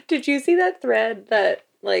 did you see that thread that,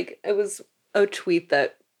 like, it was a tweet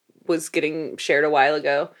that was getting shared a while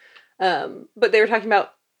ago? But they were talking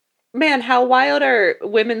about man, how wild are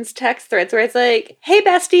women's text threads where it's like, hey,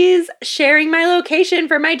 besties, sharing my location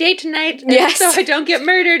for my date tonight so I don't get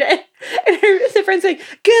murdered. And the friend's like,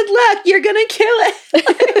 good luck, you're going to kill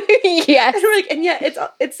it. Yes. And we're like, and yet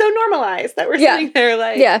it's so normalized that we're sitting there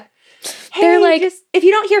like, hey, they're like, if you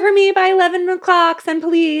don't hear from me by 11 o'clock, send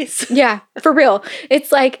police. Yeah, for real.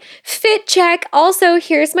 It's like, fit check. Also,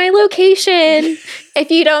 here's my location. If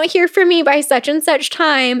you don't hear from me by such and such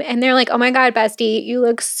time. And they're like, oh my God, bestie, you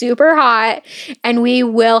look super hot. And we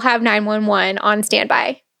will have 911 on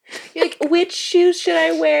standby. You're like, which shoes should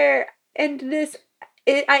I wear? And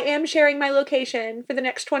I am sharing my location for the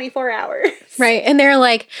next 24 hours. Right. And they're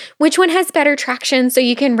like, which one has better traction so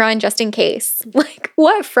you can run just in case? Like,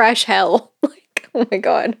 what fresh hell? Like, oh my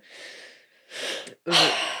God.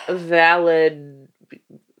 Valid.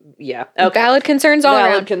 Yeah. Okay. Valid concerns all around.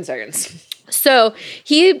 Valid concerns. So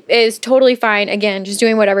he is totally fine. Again, just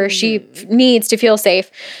doing whatever she needs to feel safe.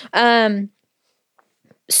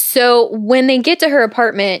 So when they get to her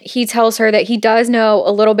apartment, he tells her that he does know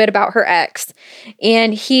a little bit about her ex.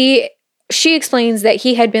 And she explains that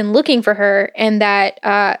he had been looking for her and that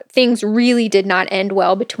things really did not end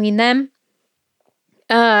well between them.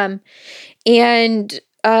 But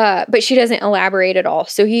she doesn't elaborate at all.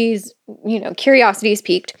 So he's, curiosity is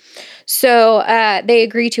piqued. So they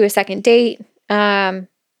agree to a second date. They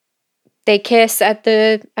kiss at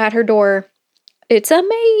her door. It's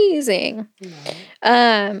amazing.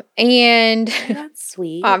 And that's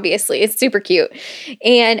sweet. Obviously, it's super cute.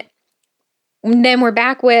 And then we're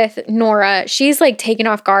back with Nora. She's like taken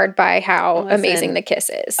off guard by how amazing the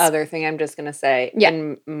kiss is. Other thing I'm just going to say, yeah.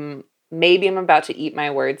 And maybe I'm about to eat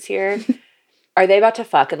my words here. Are they about to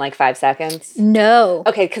fuck in like 5 seconds? No.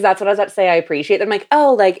 Okay, because that's what I was about to say. I appreciate that. I'm like,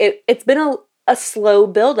 oh, like it's been a slow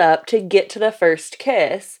build up to get to the first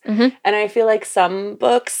kiss. Mm-hmm. And I feel like some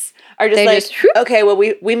books are just okay, well,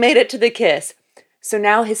 we made it to the kiss. So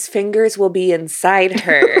now his fingers will be inside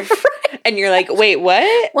her. And you're like, wait,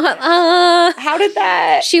 what? Well, how did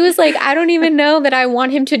that? She was like, I don't even know that I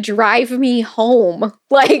want him to drive me home.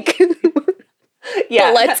 Like,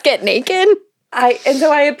 yeah, let's get naked. And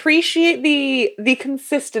so I appreciate the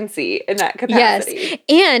consistency in that capacity. Yes.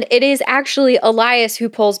 And it is actually Elias who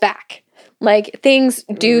pulls back. Like, things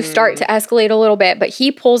do start to escalate a little bit, but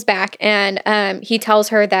he pulls back and he tells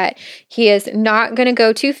her that he is not going to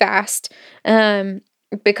go too fast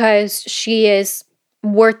because she is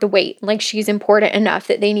worth the wait. Like, she's important enough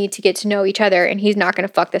that they need to get to know each other, and he's not going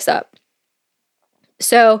to fuck this up.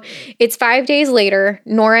 So it's 5 days later.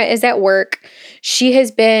 Nora is at work. She has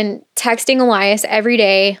been texting Elias every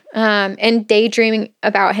day and daydreaming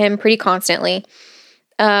about him pretty constantly.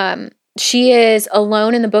 She is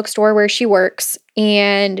alone in the bookstore where she works,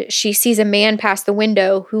 and she sees a man pass the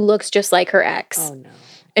window who looks just like her ex. Oh, no.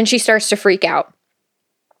 And she starts to freak out.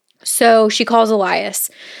 So she calls Elias,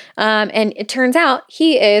 and it turns out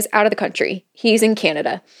he is out of the country. He's in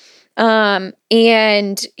Canada.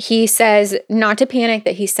 And he says not to panic,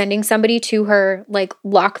 that he's sending somebody to her, like,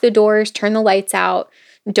 lock the doors, turn the lights out,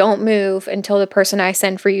 don't move until the person I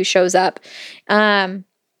send for you shows up.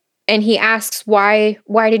 And he asks, why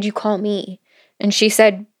did you call me? And she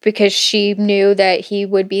said, because she knew that he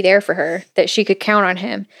would be there for her, that she could count on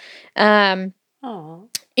him. And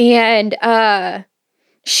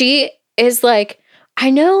she is like, I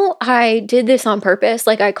know I did this on purpose.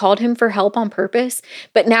 Like, I called him for help on purpose,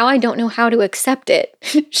 but now I don't know how to accept it.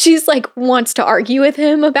 She's like, wants to argue with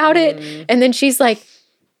him about it. And then she's like,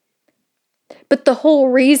 but the whole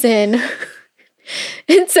reason.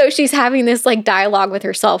 And so she's having this like dialogue with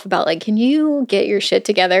herself about like, can you get your shit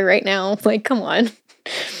together right now? Like, come on.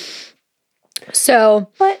 So.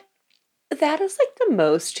 But that is like the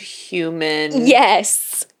most human.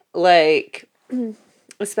 Yes. Like,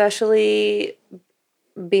 especially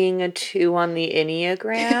being a 2 on the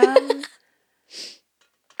Enneagram.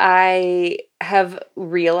 I have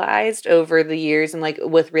realized over the years and like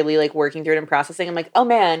with really like working through it and processing, I'm like, oh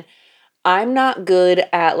man, I'm not good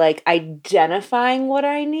at like identifying what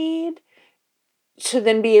I need to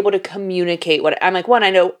then be able to communicate what I'm like. One,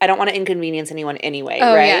 I know I don't want to inconvenience anyone anyway.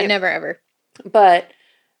 Oh, right? Yeah, never ever. But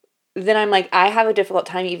then I'm like, I have a difficult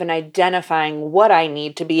time even identifying what I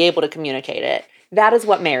need to be able to communicate it. That is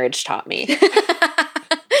what marriage taught me.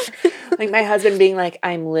 Like my husband being like,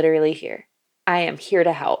 I'm literally here. I am here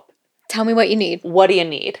to help. Tell me what you need. What do you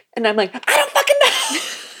need? And I'm like, I don't fucking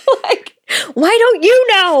know. Like, why don't you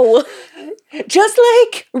know? Just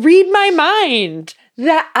like read my mind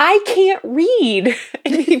that I can't read.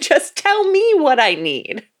 And you just tell me what I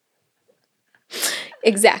need.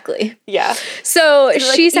 Exactly. Yeah. So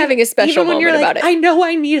she's having a special moment about it. I know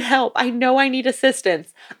I need help. I know I need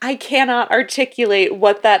assistance. I cannot articulate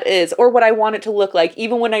what that is or what I want it to look like,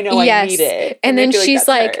 even when I know I need it. And then she's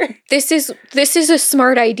like, this is a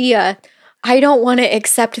smart idea. I don't want to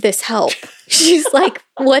accept this help. She's like,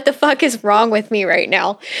 what the fuck is wrong with me right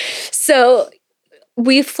now? So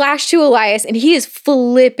we flash to Elias, and he is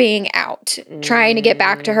flipping out, trying to get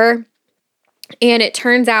back to her. And it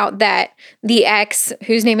turns out that the ex,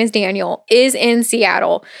 whose name is Daniel, is in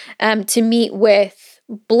Seattle to meet with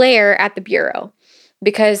Blair at the Bureau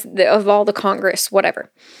because of all the Congress,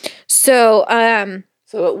 whatever. So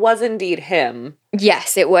it was indeed him.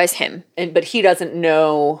 Yes, it was him. But he doesn't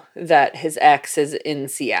know that his ex is in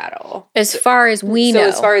Seattle. As far as we know. So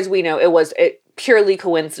as far as we know, it was purely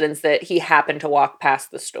coincidence that he happened to walk past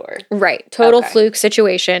the store. Right. Total fluke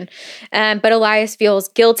situation. But Elias feels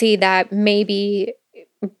guilty that maybe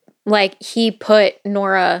like he put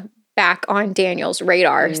Nora back on Daniel's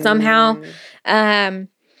radar somehow. And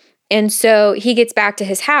so he gets back to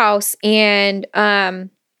his house, and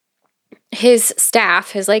his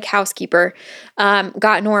staff, his like housekeeper,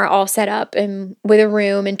 got Nora all set up and with a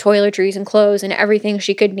room and toiletries and clothes and everything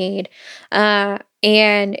she could need.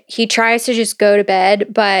 And he tries to just go to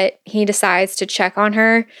bed, but he decides to check on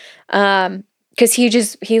her because he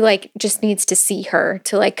just needs to see her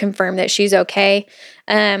to like confirm that she's okay.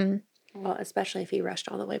 Well, especially if he rushed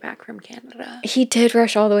all the way back from Canada. He did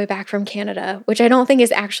rush all the way back from Canada, which I don't think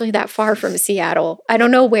is actually that far from Seattle. I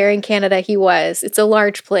don't know where in Canada he was. It's a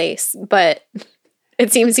large place, but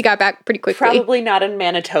it seems he got back pretty quickly. Probably not in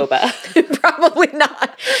Manitoba. Probably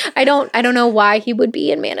not. I don't know why he would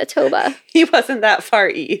be in Manitoba. He wasn't that far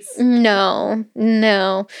east. No.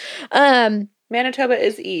 Manitoba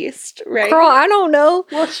is east, right? Girl, I don't know.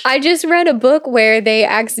 Well, I just read a book where they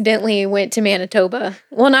accidentally went to Manitoba.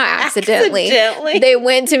 Well, not accidentally. They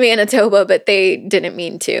went to Manitoba, but they didn't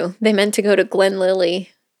mean to. They meant to go to Glen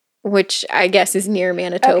Lily, which I guess is near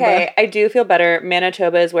Manitoba. Okay, I do feel better.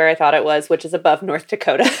 Manitoba is where I thought it was, which is above North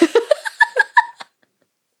Dakota.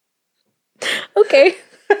 Okay.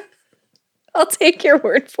 I'll take your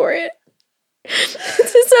word for it.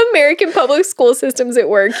 This is American public school systems at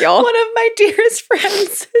work, y'all. One of my dearest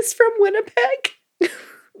friends is from Winnipeg.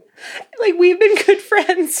 Like, we've been good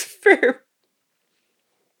friends for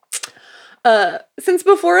since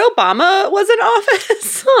before Obama was in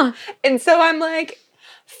office. Huh. And so I'm like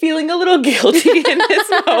feeling a little guilty in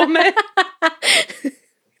this moment.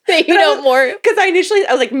 You know more. Because I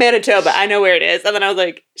was like, Manitoba, I know where it is. And then I was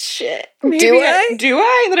like, shit. Do I? Do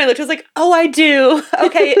I? And then I looked, I was like, oh, I do.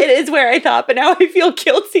 Okay, it is where I thought. But now I feel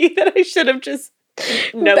guilty that I should have just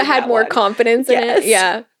had more confidence in it.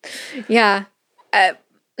 Yeah. Yeah.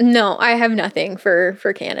 No, I have nothing for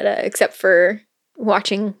Canada except for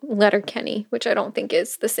watching Letterkenny, which I don't think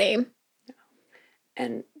is the same.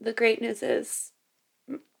 And the great news is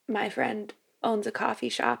my friend owns a coffee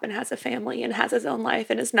shop and has a family and has his own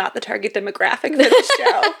life and is not the target demographic for the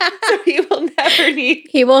show. So he will never need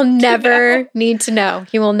He will never need to know.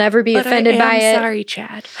 He will never be offended by it. Sorry,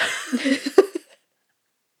 Chad.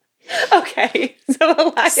 Okay. So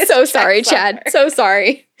Elias. So sorry, Chad. So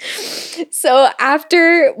sorry. So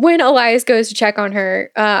when Elias goes to check on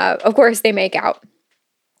her, of course they make out.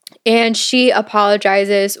 And she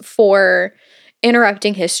apologizes for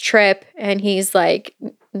interrupting his trip. And he's like,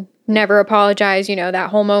 never apologize, that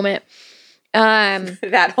whole moment.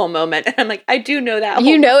 That whole moment. And I'm like, I do know that whole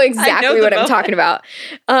You know exactly what I'm talking about.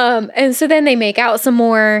 And so then they make out some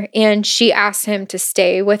more, and she asks him to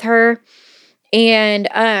stay with her.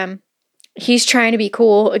 And he's trying to be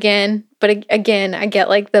cool again. But again, I get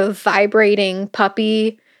like the vibrating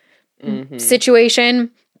puppy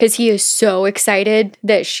situation. Because he is so excited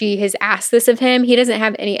that she has asked this of him. He doesn't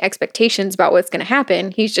have any expectations about what's going to happen.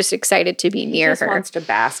 He's just excited to be near her. He just wants to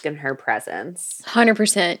bask in her presence.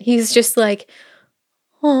 100%. He's just like,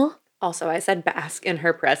 oh. Also, I said bask in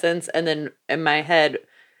her presence. And then in my head,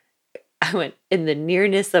 I went, in the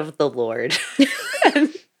nearness of the Lord. And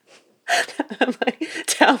I'm like,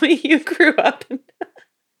 tell me you grew up in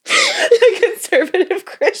the conservative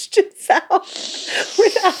Christian South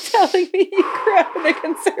without telling me you grew up in a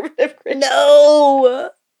conservative Christian. No.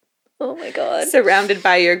 Oh my God. Surrounded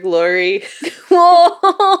by your glory.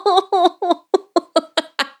 Whoa.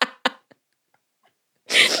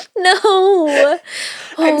 No.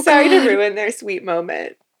 I'm sorry to ruin their sweet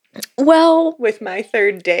moment. Well, with my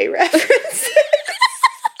third day reference.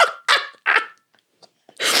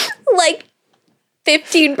 Like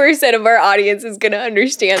 15% of our audience is going to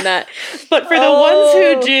understand that. But for the ones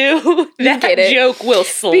who do, that joke will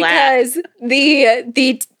slap. Because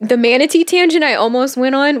the manatee tangent I almost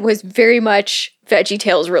went on was very much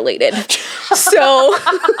VeggieTales related. So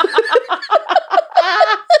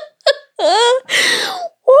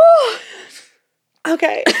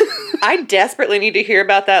okay. I desperately need to hear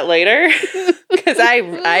about that later because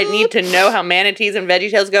I need to know how manatees and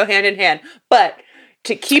VeggieTales go hand in hand. But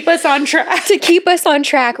to keep us on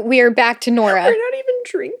track. We are back to Nora. We're not even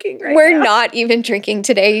drinking right now. We're not even drinking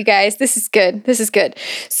today, you guys. This is good.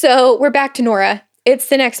 So we're back to Nora. It's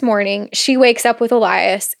the next morning. She wakes up with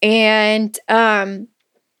Elias, and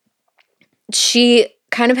she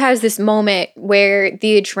kind of has this moment where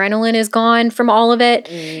the adrenaline is gone from all of it,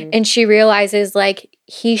 and she realizes, like,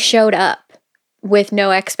 he showed up with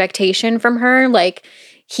no expectation from her. Like,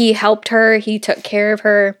 he helped her, he took care of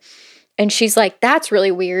her, and she's like, that's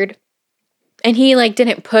really weird. And he, like,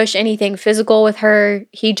 didn't push anything physical with her.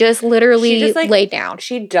 He just literally laid down.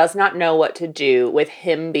 She does not know what to do with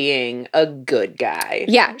him being a good guy.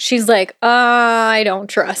 Yeah, she's like, I don't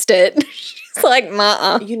trust it. She's like,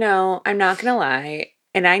 nuh-uh. You know, I'm not going to lie,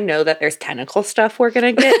 and I know that there's tentacle stuff we're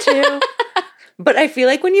going to get to, but I feel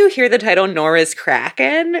like when you hear the title Nora's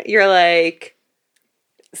Kraken, you're like,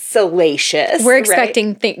 salacious. We're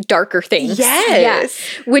expecting darker things. Yes.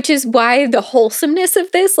 Yeah. Which is why the wholesomeness of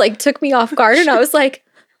this, like, took me off guard, and I was like,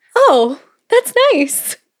 oh, that's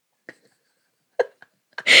nice.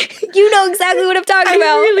 You know exactly what I'm talking about.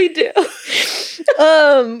 I really do.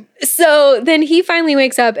 So then he finally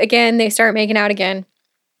wakes up again. They start making out again.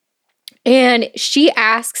 And she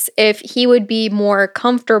asks if he would be more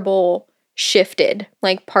comfortable shifted,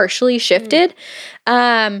 like partially shifted.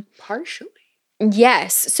 Partially?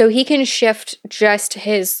 Yes. So he can shift just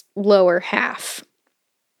his lower half.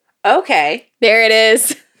 Okay. There it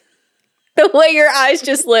is. The way your eyes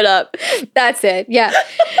just lit up. That's it. Yeah.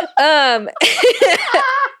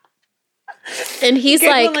 And he's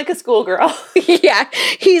like a schoolgirl. Yeah.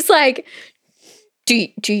 He's like,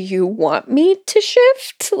 do you want me to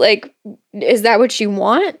shift? Like, is that what you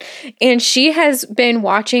want? And she has been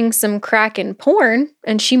watching some Kraken porn,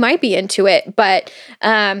 and she might be into it, but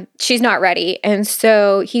she's not ready. And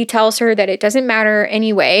so he tells her that it doesn't matter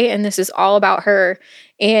anyway, and this is all about her,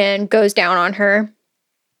 and goes down on her.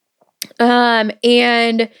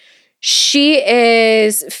 And she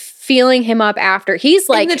is feeling him up after. He's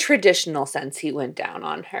like, in the traditional sense, he went down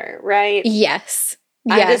on her, right? Yes.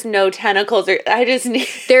 Yeah. I just know tentacles are,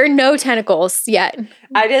 there are no tentacles yet.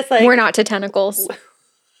 We're not to tentacles.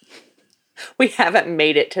 We haven't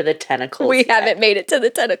made it to the tentacles. Haven't made it to the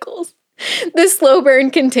tentacles. The slow burn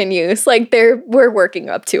continues. Like, we're working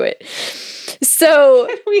up to it. So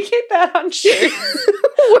can we get that on shirt?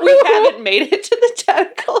 We haven't made it to the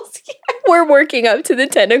tentacles yet. We're working up to the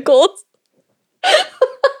tentacles.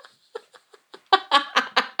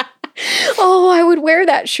 Oh, I would wear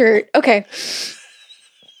that shirt. Okay.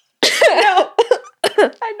 No.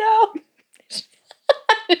 I know.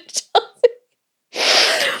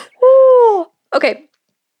 Okay.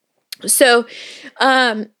 So,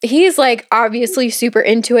 he's like obviously super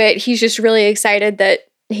into it. He's just really excited that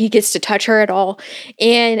he gets to touch her at all.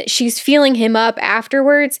 And she's feeling him up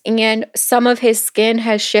afterwards, and some of his skin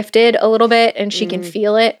has shifted a little bit, and she can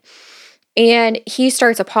feel it. And he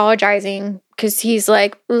starts apologizing because he's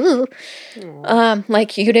like, ooh,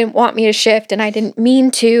 like, you didn't want me to shift and I didn't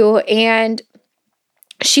mean to. And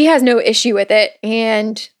she has no issue with it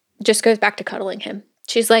and just goes back to cuddling him.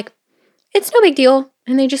 She's like, it's no big deal.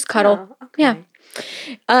 And they just cuddle. Oh, okay.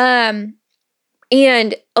 Yeah.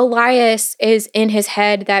 And Elias is in his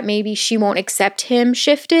head that maybe she won't accept him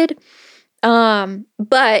shifted.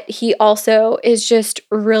 But he also is just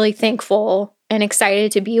really thankful and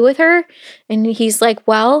excited to be with her. And he's like,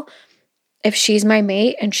 well, if she's my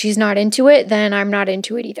mate and she's not into it, then I'm not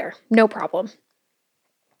into it either. No problem.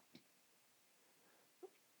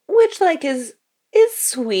 Which, like, is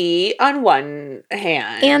sweet on one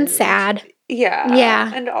hand. And sad. Yeah.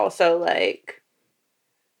 Yeah. And also, like,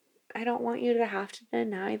 I don't want you to have to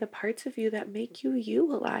deny the parts of you that make you you,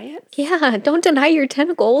 Elias. Yeah, don't deny your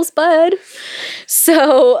tentacles, bud.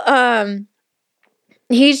 So,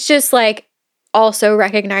 he's just, like, also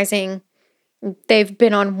recognizing they've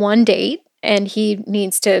been on one date and he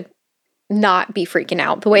needs to not be freaking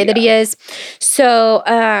out the way that he is. So,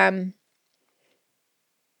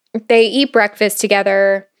 they eat breakfast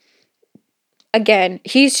together. Again,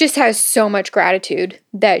 he just has so much gratitude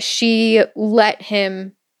that she let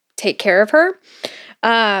him take care of her.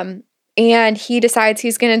 And he decides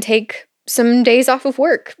he's going to take some days off of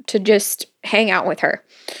work to just hang out with her.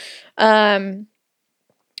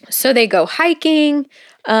 So they go hiking.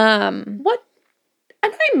 What?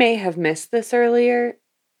 And I may have missed this earlier.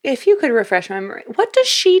 if you could refresh my memory, what does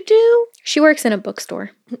she do? She works in a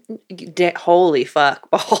bookstore. Holy fuck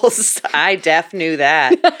balls. I knew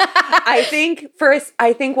that. I think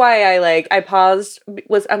why I paused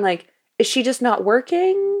was I'm like, is she just not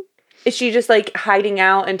working? Is she just like hiding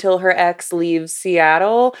out until her ex leaves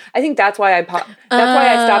Seattle? I think that's why that's why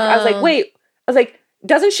I stopped. I was like, wait. I was like,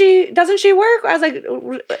 doesn't she work? I was like,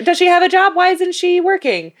 does she have a job? Why isn't she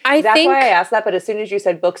working? That's why I asked that. But as soon as you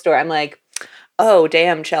said bookstore, I'm like, oh,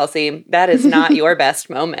 damn, Chelsea, that is not your best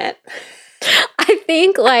moment. I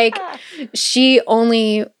think like she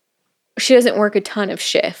doesn't work a ton of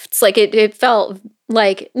shifts. Like it felt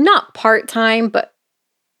like not part-time, but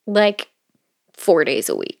like 4 days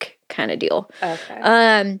a week kind of deal.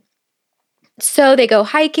 Okay. So they go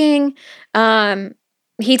hiking.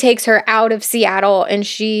 He takes her out of Seattle and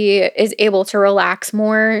she is able to relax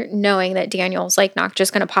more knowing that Daniel's like not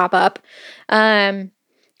just going to pop up.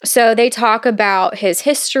 So they talk about his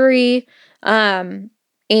history, and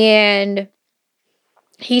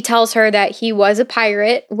he tells her that he was a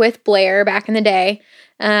pirate with Blair back in the day,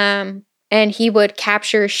 and he would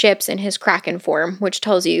capture ships in his Kraken form, which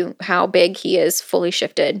tells you how big he is fully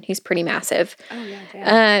shifted. He's pretty massive. Oh, yeah,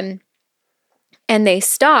 damn. And they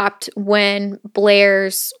stopped when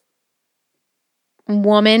Blair's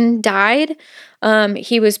woman died.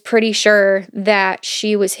 He was pretty sure that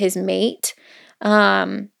she was his mate.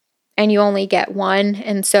 And you only get one.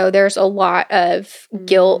 And so there's a lot of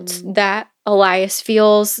guilt that Elias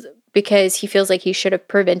feels because he feels like he should have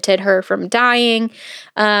prevented her from dying.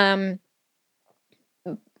 And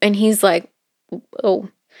he's like, oh,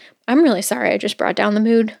 I'm really sorry. I just brought down the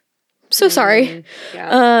mood. So sorry.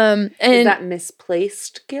 Yeah. And is that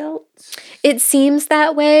misplaced guilt? It seems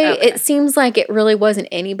that way. Okay. It seems like it really wasn't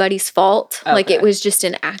anybody's fault. Okay. Like it was just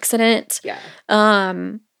an accident. Yeah.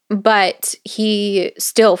 But he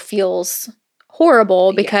still feels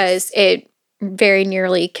horrible because it very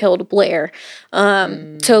nearly killed Blair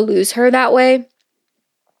to lose her that way.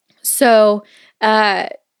 So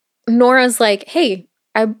Nora's like, hey,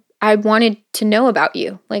 I wanted to know about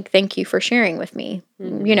you. Like, thank you for sharing with me.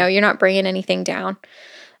 Mm-hmm. You know, you're not bringing anything down.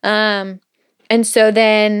 And so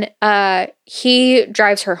then he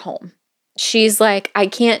drives her home. She's like, I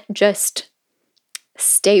can't just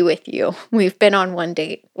stay with you. We've been on one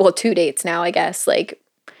date. Well, 2 dates now, I guess. Like,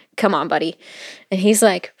 come on, buddy. And he's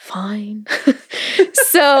like, fine.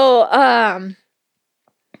 So,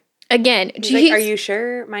 again, he's like, are you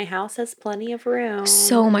sure? My house has plenty of room.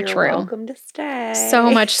 So much room. Welcome to stay. So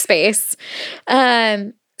much space.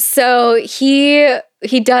 So he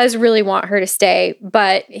does really want her to stay,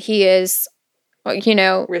 but he is, you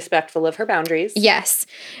know, respectful of her boundaries. Yes.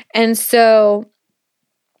 And so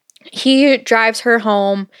he drives her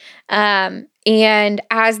home, and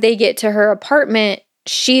as they get to her apartment,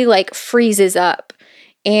 she like freezes up,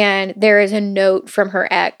 and there is a note from her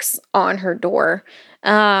ex on her door.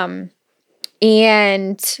 And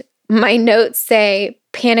my notes say,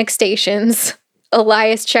 panic stations.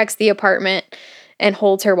 Elias checks the apartment and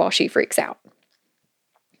holds her while she freaks out.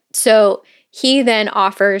 So he then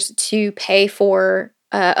offers to pay for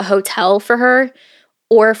a hotel for her,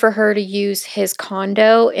 or for her to use his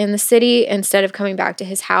condo in the city instead of coming back to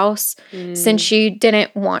his house. Since she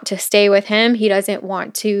didn't want to stay with him, he doesn't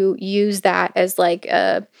want to use that as like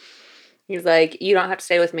a... He's like, you don't have to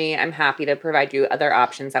stay with me. I'm happy to provide you other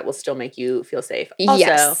options that will still make you feel safe. Also,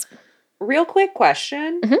 yes. Real quick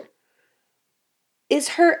question. Mm-hmm. Is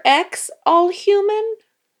her ex all human?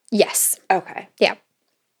 Yes. Okay. Yeah.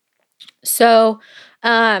 So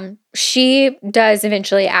she does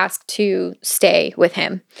eventually ask to stay with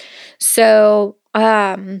him. So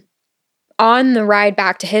on the ride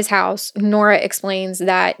back to his house, Nora explains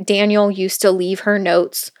that Daniel used to leave her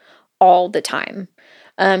notes all the time.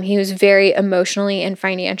 He was very emotionally and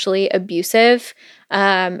financially abusive,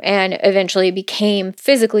 and eventually became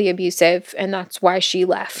physically abusive, and that's why she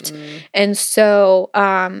left. And so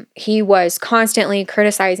he was constantly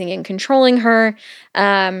criticizing and controlling her.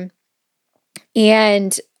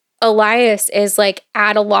 And Elias is like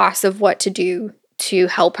at a loss of what to do to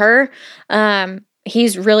help her.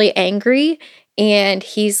 He's really angry, and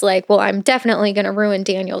he's like, well, I'm definitely going to ruin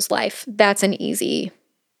Daniel's life. That's an easy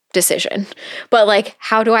decision. But like,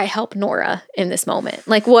 how do I help Nora in this moment?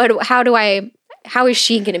 Like, how is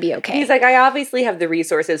she going to be okay? He's like, I obviously have the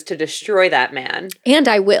resources to destroy that man. And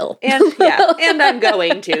I will. And yeah, and I'm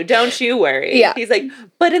going to. Don't you worry. Yeah. He's like,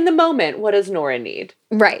 but in the moment, what does Nora need?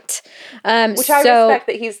 Right. Which I respect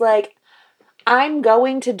that he's like, I'm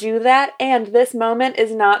going to do that, and this moment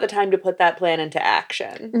is not the time to put that plan into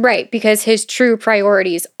action. Right, because his true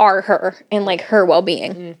priorities are her and like her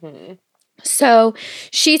well-being. Mm-hmm. So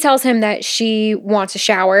she tells him that she wants a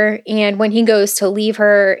shower, and when he goes to leave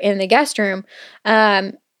her in the guest room,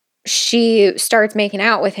 she starts making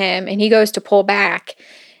out with him, and he goes to pull back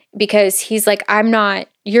because he's like,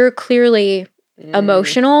 you're clearly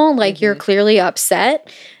emotional, like you're clearly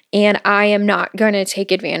upset, and I am not going to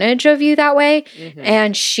take advantage of you that way.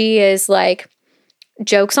 And she is like,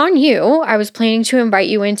 joke's on you. I was planning to invite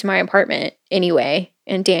you into my apartment anyway,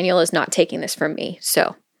 and Daniel is not taking this from me,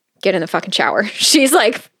 so get in the fucking shower. She's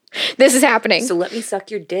like, this is happening. So let me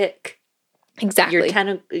suck your dick. Exactly.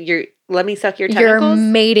 Let me suck your tentacles.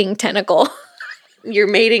 Your mating tentacle. Your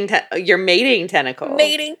mating tentacle.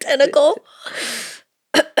 Mating tentacle.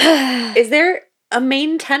 Is there a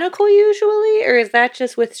main tentacle usually, or is that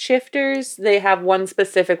just with shifters? They have one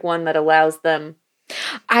specific one that allows them.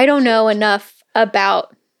 I don't know enough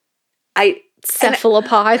about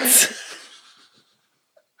cephalopods.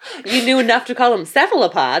 You knew enough to call them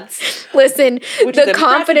cephalopods. Listen, the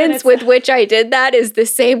confidence with which I did that is the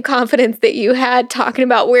same confidence that you had talking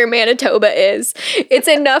about where Manitoba is. It's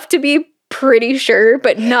enough to be pretty sure,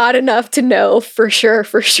 but not enough to know for sure.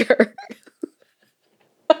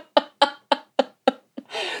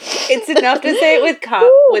 It's enough to say it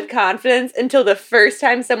with confidence until the first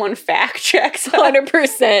time someone fact checks.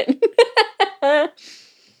 100%.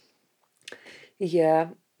 Yeah.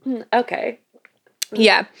 Okay.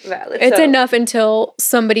 Yeah. Valid. It's enough until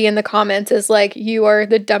somebody in the comments is like, you are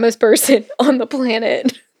the dumbest person on the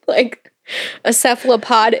planet. Like, a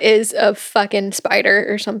cephalopod is a fucking spider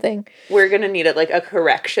or something. We're going to need it like a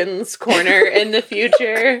corrections corner in the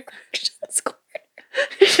future. Corrections corner.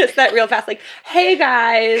 Just that real fast, like, hey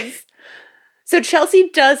guys. So Chelsea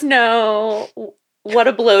does know what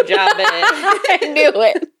a blowjob is. I knew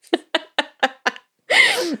it.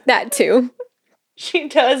 That too. She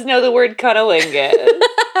does know the word cunnilingus.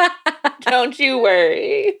 Don't you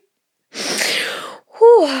worry.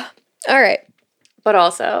 Whew. All right. But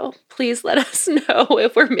also, please let us know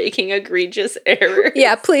if we're making egregious errors.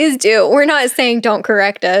 Yeah, please do. We're not saying don't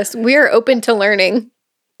correct us. We are open to learning.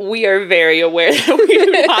 We are very aware that we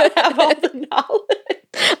do not have all the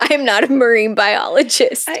knowledge. I'm not a marine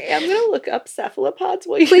biologist. I am going to look up cephalopods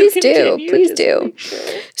while you Please continue. Please do.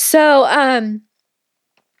 Sure. So,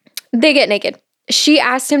 they get naked. She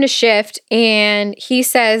asked him to shift, and he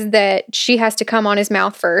says that she has to come on his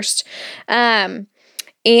mouth first. And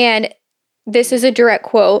this is a direct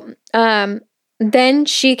quote. Then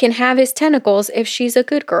she can have his tentacles if she's a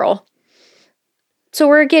good girl. So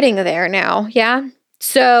we're getting there now, yeah?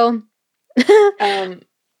 So 10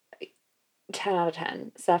 out of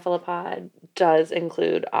 10. Cephalopod does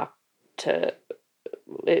include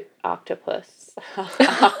octopus.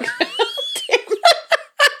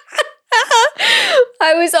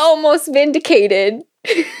 I was almost vindicated.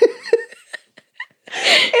 And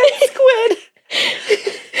squid.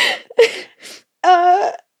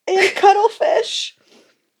 And cuttlefish.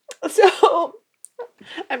 So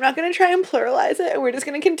I'm not going to try and pluralize it. We're just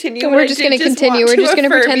going to continue. We're just going to continue. We're just going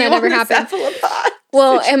to pretend that never happened.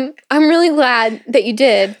 Well, I'm really glad that you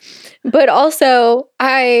did. But also,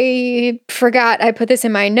 I forgot I put this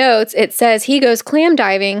in my notes. It says he goes clam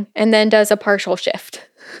diving and then does a partial shift.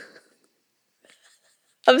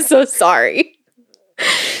 I'm so sorry.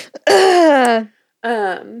 Ooh.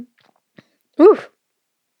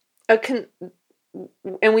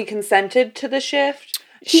 And we consented to the shift.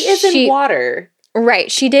 He is in water.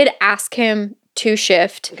 Right. She did ask him to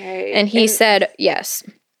shift. Okay. And he said yes.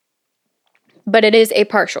 But it is a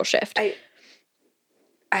partial shift.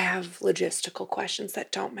 I have logistical questions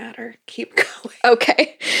that don't matter. Keep going.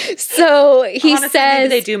 Okay. So he Honestly, says...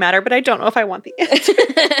 maybe they do matter, but I don't know if I want the answer.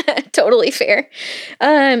 Totally fair.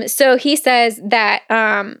 So he says that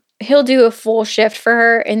he'll do a full shift for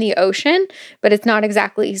her in the ocean, but it's not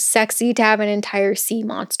exactly sexy to have an entire sea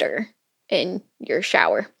monster in your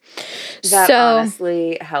shower. That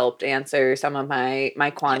honestly helped answer some of my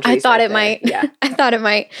quandaries. I thought it might. Yeah. I thought it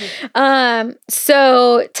might.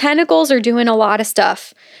 So tentacles are doing a lot of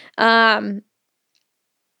stuff. Yeah,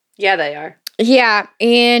 they are. Yeah.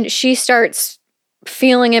 And she starts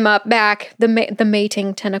feeling him up back, the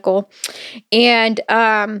mating tentacle. And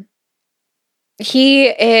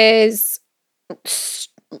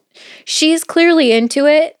she's clearly into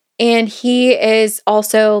it. And he is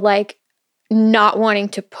also like not wanting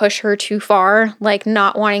to push her too far, like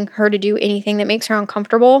not wanting her to do anything that makes her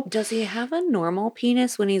uncomfortable. Does he have a normal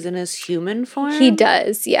penis when he's in his human form? He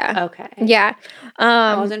does, yeah. Okay. Yeah.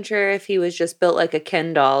 I wasn't sure if he was just built like a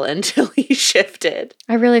Ken doll until he shifted.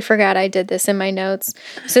 I really forgot I did this in my notes.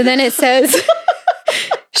 So then it says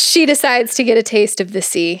she decides to get a taste of the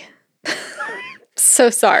sea.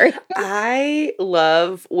 So sorry. I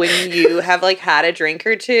love when you have like had a drink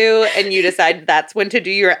or two and you decide that's when to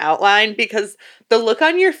do your outline, because the look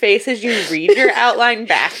on your face as you read your outline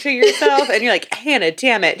back to yourself and you're like, Hannah,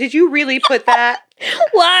 damn it, did you really put that?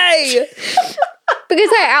 Why? Because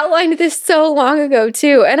I outlined this so long ago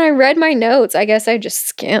too, and I read my notes. I guess I just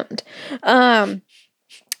skimmed.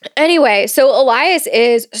 Anyway, so Elias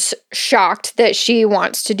is shocked that she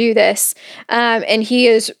wants to do this, and he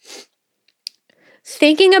is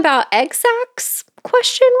thinking about egg sacs? ?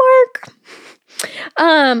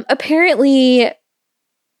 Apparently,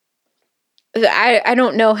 I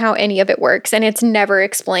don't know how any of it works, and it's never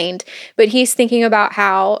explained, but he's thinking about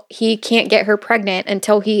how he can't get her pregnant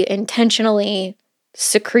until he intentionally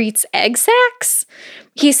secretes egg sacs.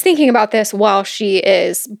 He's thinking about this while she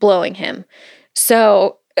is blowing him.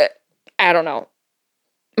 So, I don't know.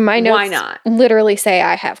 My notes Why not? Literally say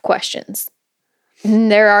I have questions.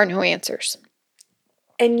 There are no answers.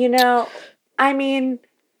 And I mean,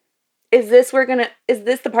 is this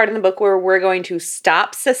the part in the book where we're going to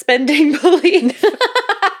stop suspending belief?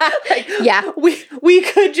 Yeah. We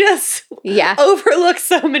could just overlook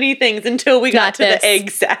so many things until we got to the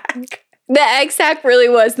egg sac. The egg sac really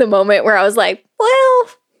was the moment where I was like, well,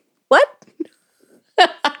 what?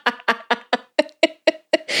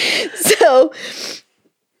 So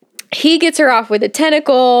he gets her off with a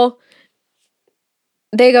tentacle.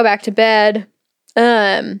 They go back to bed.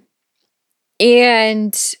 And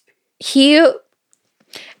he,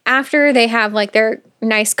 after they have like their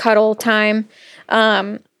nice cuddle time,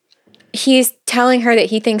 he's telling her that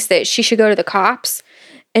he thinks that she should go to the cops.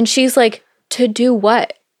 And she's like, to do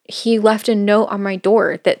what? He left a note on my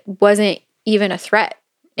door that wasn't even a threat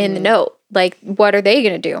in the note. Like, what are they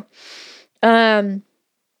going to do?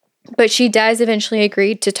 But she does eventually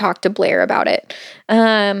agree to talk to Blair about it.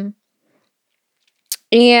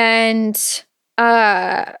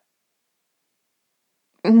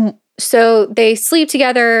 So they sleep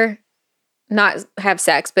together, not have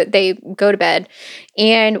sex, but they go to bed.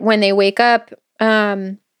 And when they wake up,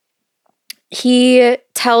 he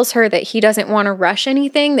tells her that he doesn't want to rush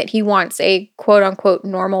anything, that he wants a quote unquote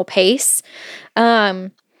normal pace.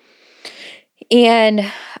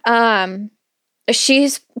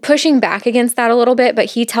 She's pushing back against that a little bit, but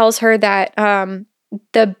he tells her that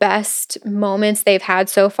the best moments they've had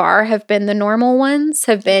so far have been the normal ones,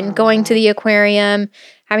 have been going to the aquarium,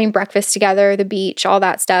 having breakfast together, the beach, all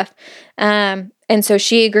that stuff. And so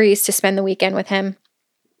she agrees to spend the weekend with him.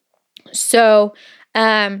 So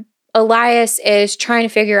Elias is trying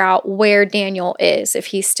to figure out where Daniel is, if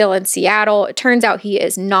he's still in Seattle. It turns out he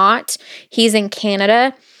is not. He's in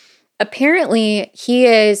Canada. Apparently, he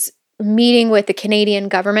is meeting with the Canadian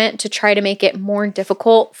government to try to make it more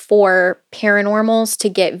difficult for paranormals to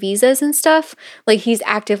get visas and stuff. Like, he's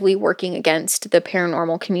actively working against the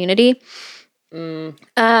paranormal community. And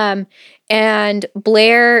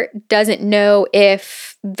Blair doesn't know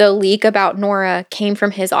if the leak about Nora came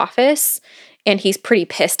from his office, and he's pretty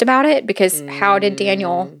pissed about it because how did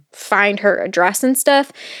Daniel find her address and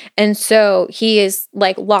stuff? And so he is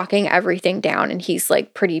like locking everything down, and he's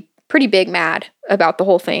like pretty big mad about the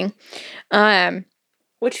whole thing.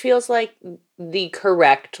 Which feels like the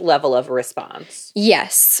correct level of response.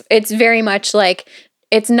 Yes. It's very much like,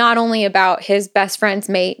 it's not only about his best friend's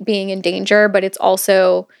mate being in danger, but it's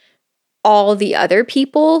also all the other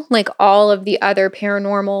people, like all of the other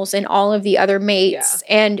paranormals and all of the other mates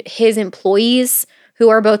and his employees who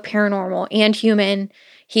are both paranormal and human.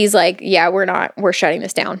 He's like, yeah, we're shutting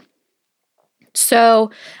this down.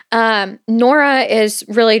 So Nora is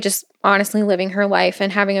really just honestly living her life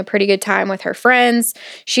and having a pretty good time with her friends.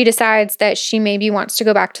 She decides that she maybe wants to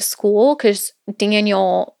go back to school because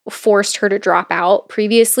Daniel forced her to drop out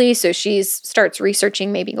previously. So she starts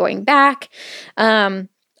researching maybe going back.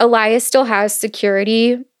 Elias still has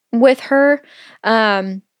security with her.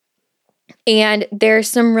 And there's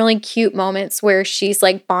some really cute moments where she's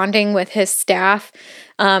like bonding with his staff.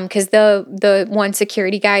 Because the one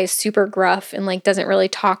security guy is super gruff and like doesn't really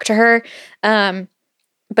talk to her.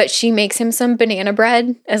 But she makes him some banana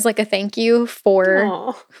bread as like a thank you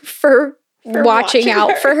for watching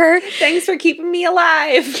out for her. Thanks for keeping me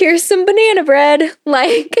alive. Here's some banana bread.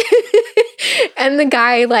 Like, and the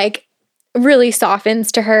guy like really softens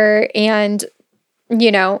to her, and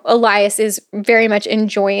Elias is very much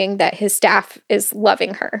enjoying that his staff is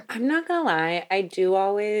loving her. I'm not gonna lie,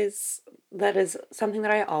 that is something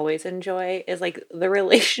that I always enjoy, is like the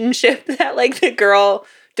relationship that like the girl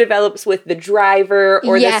develops with the driver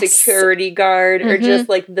or the security guard or just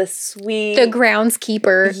like the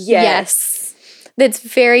groundskeeper. Yes. That's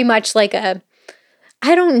very much like a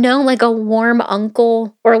warm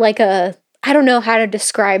uncle or like a I don't know how to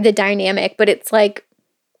describe the dynamic, but it's like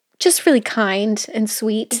just really kind and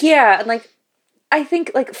sweet. Yeah, and like I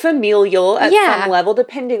think like familial at some level,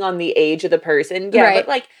 depending on the age of the person. Yeah, but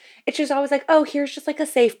like it's just always like, oh, here's just like a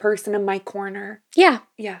safe person in my corner. Yeah.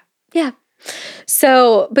 Yeah. Yeah.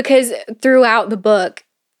 So because throughout the book,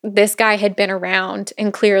 this guy had been around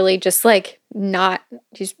and clearly just like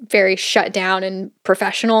he's very shut down and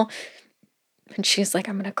professional. And she's like,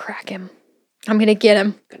 I'm going to crack him. I'm going to get him.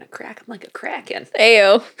 I'm going to crack him like a Kraken.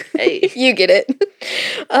 Ayo. Hey. You get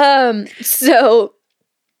it. So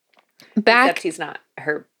back. Except he's not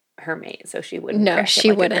her mate, so she wouldn't. No,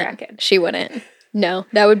 she wouldn't. A Kraken. She wouldn't. No,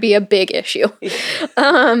 that would be a big issue.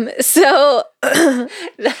 So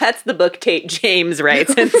that's the book Tate James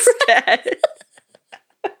writes instead.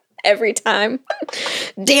 Every time.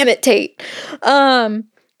 Damn it, Tate.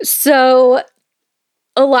 So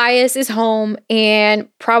Elias is home and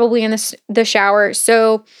probably in the shower.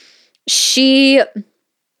 So she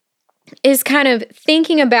is kind of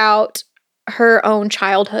thinking about her own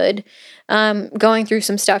childhood, going through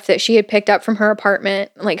some stuff that she had picked up from her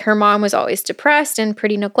apartment. Like her mom was always depressed and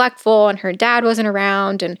pretty neglectful, and her dad wasn't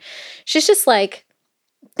around, and she's just like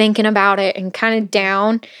thinking about it and kind of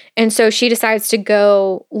down. And so she decides to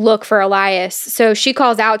go look for Elias. So she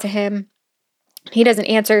calls out to him. He doesn't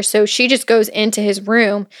answer. So she just goes into his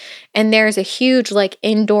room, and there's a huge like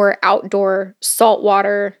indoor-outdoor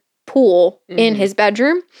saltwater pool in his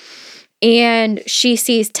bedroom. And she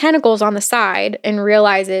sees tentacles on the side and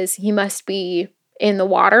realizes he must be in the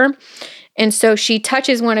water. And so she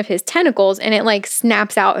touches one of his tentacles, and it like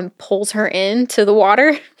snaps out and pulls her into the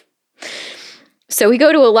water. So we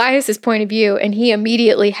go to Elias's point of view, and he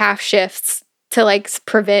immediately half shifts to like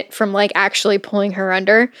prevent from like actually pulling her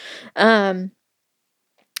under.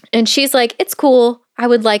 And she's like, "It's cool. I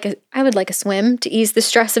would like a swim to ease the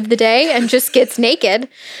stress of the day," and just gets naked.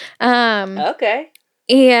 Okay.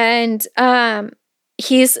 And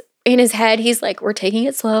he's in his head, he's like, we're taking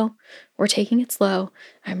it slow. We're taking it slow.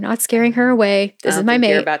 I'm not scaring her away. This is my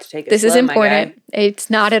mate. You're about to take it this slow, is important. It's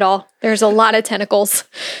not at all. There's a lot of tentacles.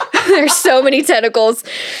 There's so many tentacles.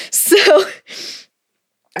 So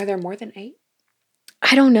are there more than 8?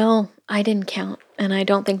 I don't know. I didn't count. And I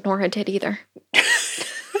don't think Nora did either.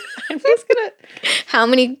 I'm just gonna. How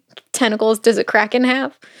many tentacles does a Kraken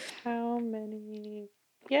have? How many?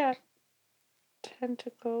 Yeah.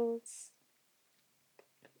 Tentacles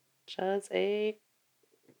does a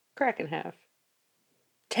Kraken have?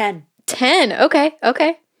 10. 10. Okay.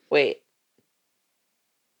 Wait.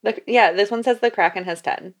 This one says the Kraken has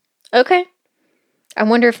 10. Okay. I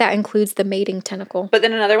wonder if that includes the mating tentacle. But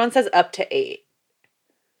then another one says up to 8.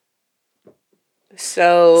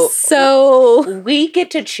 So we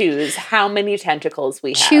get to choose how many tentacles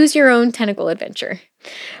we have. Choose your own tentacle adventure.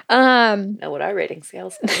 Know what our rating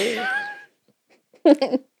scales is.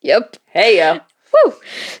 Yep. Hey, yo. Woo.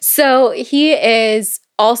 So he is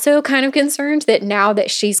also kind of concerned that now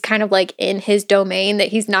that she's kind of like in his domain, that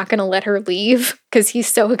he's not going to let her leave because he's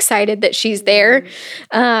so excited that she's there.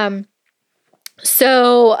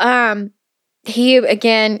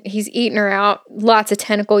 He's eating her out. Lots of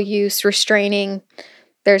tentacle use, restraining.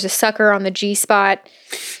 There's a sucker on the G-spot.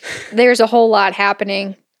 There's a whole lot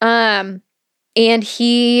happening. And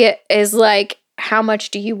he is like, how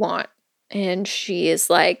much do you want? And she is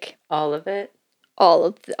like, all of it. All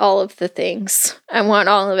of the things. I want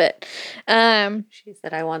all of it. She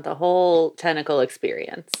said, I want the whole tentacle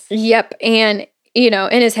experience. Yep. And,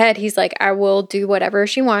 in his head, he's like, I will do whatever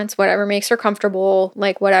she wants, whatever makes her comfortable,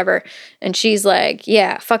 like whatever. And she's like,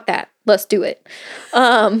 yeah, fuck that. Let's do it.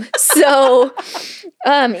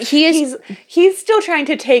 He's still trying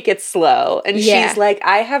to take it slow. And she's like,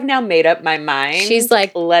 I have now made up my mind. She's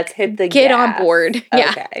like, let's hit the get gas. on board. Yeah.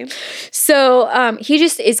 Okay. So he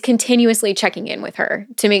just is continuously checking in with her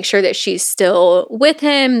to make sure that she's still with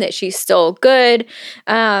him, that she's still good.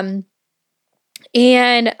 There's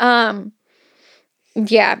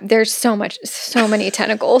so many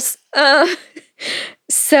tentacles.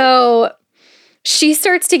 So she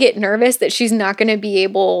starts to get nervous that he's not going to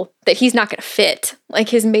fit. Like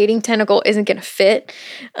his mating tentacle isn't going to fit.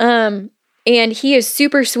 And he is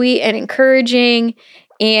super sweet and encouraging.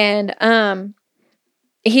 And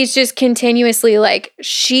he's just continuously like,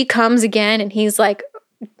 she comes again and he's like,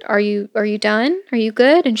 are you done? Are you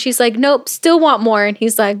good? And she's like, nope, still want more. And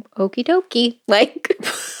he's like, okie dokie. Like,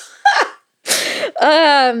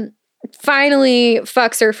 finally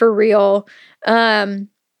fucks her for real.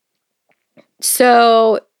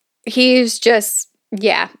 So he's just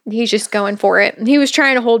going for it. He was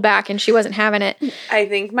trying to hold back and she wasn't having it. I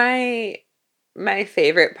think my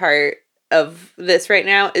favorite part of this right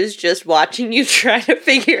now is just watching you try to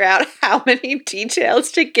figure out how many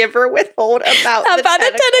details to give or withhold about the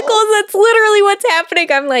tentacles. That's literally what's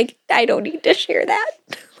happening. I'm like, I don't need to share that.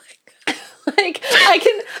 Like, I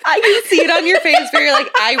can see it on your face where you're like,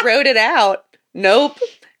 I wrote it out. Nope.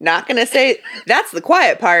 Not gonna say that's the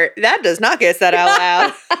quiet part. That does not get said out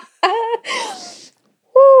loud.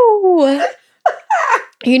 Woo.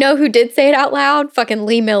 You know who did say it out loud? Fucking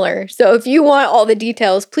Leigh Miller. So if you want all the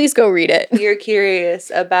details, please go read it. You're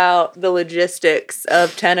curious about the logistics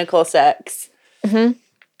of tentacle sex. Mm-hmm.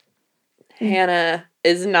 Hannah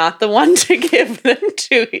is not the one to give them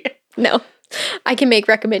to you. No. I can make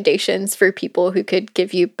recommendations for people who could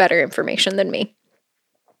give you better information than me.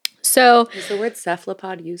 So, is the word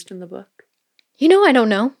cephalopod used in the book? You know, I don't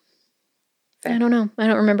know. Fair. I don't know. I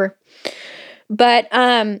don't remember. But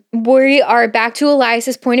we are back to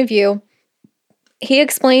Elias's point of view. He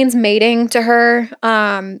explains mating to her,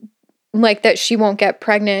 like that she won't get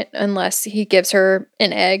pregnant unless he gives her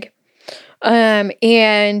an egg.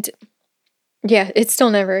 And yeah, it's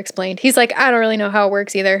still never explained. He's like, I don't really know how it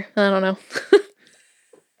works either. I don't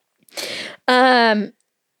know.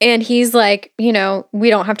 And he's like, you know, we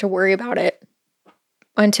don't have to worry about it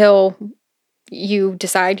until you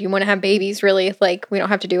decide you want to have babies, really. Like, we don't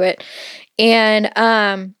have to do it.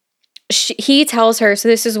 And he tells her, so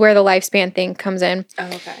this is where the lifespan thing comes in. Oh,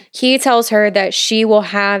 okay. He tells her that she will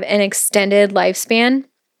have an extended lifespan.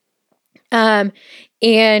 And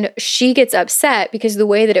she gets upset because the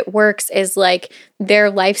way that it works is like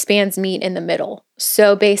their lifespans meet in the middle.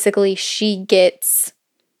 So basically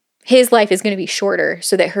his life is going to be shorter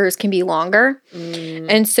so that hers can be longer.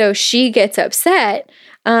 And so she gets upset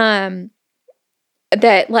that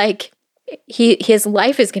like his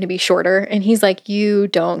life is going to be shorter. And he's like, you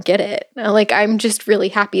don't get it. Like, I'm just really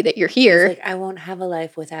happy that you're here. He's like, I won't have a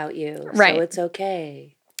life without you. Right. So it's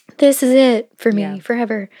okay. This is it for me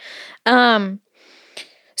forever.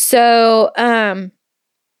 So the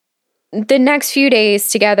next few days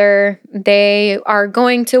together, they are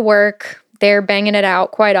going to work. They're banging it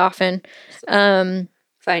out quite often.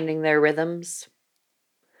 Finding their rhythms.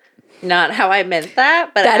 Not how I meant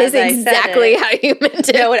that, but that is exactly how you meant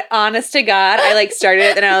it. No, honest to God, I like started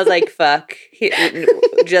it and I was like, fuck,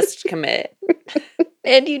 just commit.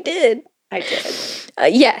 And you did. I did.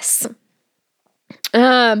 Yes.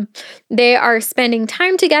 They are spending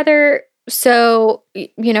time together. So,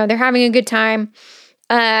 you know, they're having a good time.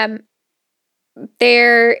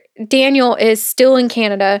 Daniel is still in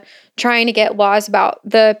Canada trying to get laws about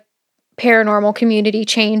the paranormal community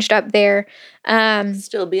changed up there.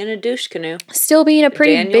 Still being a douche canoe. Still being a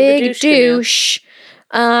pretty Daniel big douche.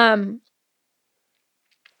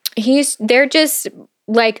 They're just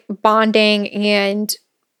like bonding and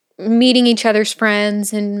meeting each other's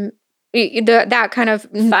friends and that kind of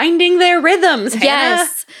finding their rhythms. Hannah.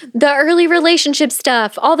 Yes, the early relationship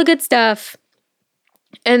stuff, all the good stuff.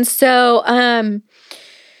 And so,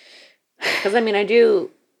 because I mean, I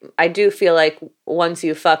do feel like once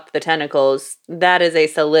you fucked the tentacles, that is a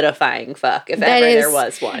solidifying fuck, if ever there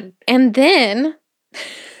was one. And then,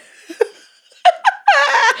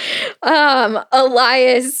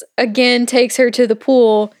 Elias again takes her to the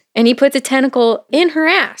pool, and he puts a tentacle in her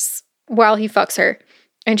ass while he fucks her.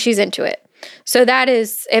 And she's into it. So that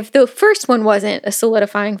is, if the first one wasn't a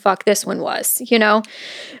solidifying fuck, this one was, you know?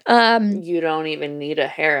 You don't even need a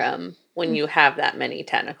harem when you have that many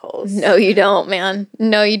tentacles. No, you don't, man.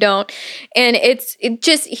 No, you don't. And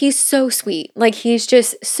he's so sweet. Like, he's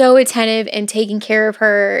just so attentive and taking care of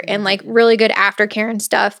her and like really good aftercare and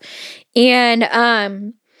stuff.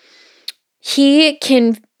 And he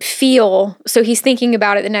can feel, so he's thinking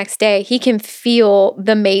about it the next day, he can feel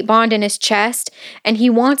the mate bond in his chest and he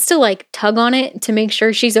wants to like tug on it to make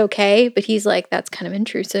sure she's okay, but he's like, that's kind of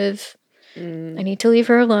intrusive. I need to leave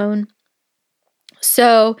her alone.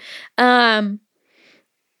 So they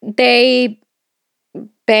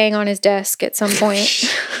bang on his desk at some point.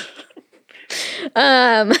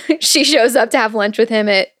 She shows up to have lunch with him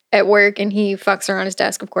at work and he fucks her on his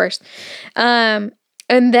desk, of course. And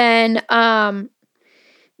then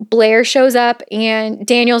Blair shows up and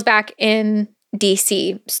Daniel's back in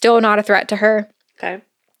DC, still not a threat to her. Okay.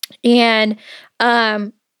 And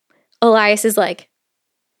Elias is like,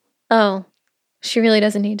 oh, she really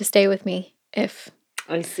doesn't need to stay with me if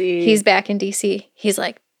I see he's back in DC. He's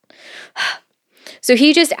like, so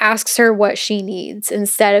he just asks her what she needs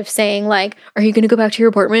instead of saying like, are you going to go back to your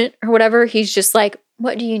apartment or whatever? He's just like,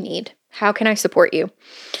 what do you need? How can I support you?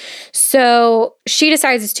 So she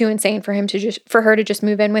decides it's too insane for her to just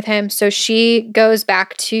move in with him. So she goes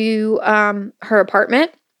back to her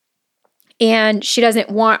apartment And she doesn't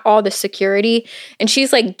want all the security. And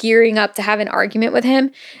she's like gearing up to have an argument with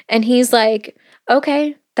him. And he's like,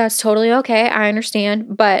 okay, that's totally okay. I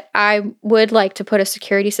understand. But I would like to put a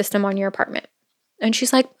security system on your apartment. And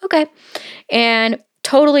she's like, okay. And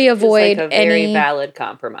totally avoid like a very valid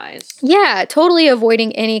compromise. Yeah, totally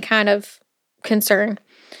avoiding any kind of concern.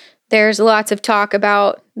 There's lots of talk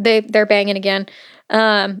about they're banging again.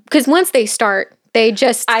 Because once they start, they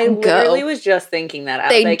just literally was just thinking that.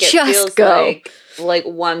 They like, just it feels go. Like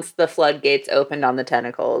once the floodgates opened on the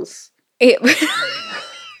tentacles.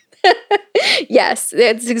 Yes,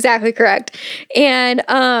 that's exactly correct. And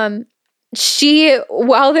while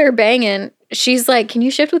they're banging, she's like, can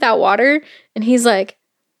you shift without water? And he's like,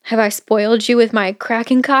 have I spoiled you with my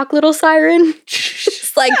Kraken cock, little siren?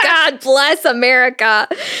 It's like, God bless America.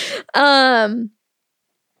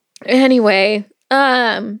 Anyway,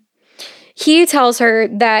 he tells her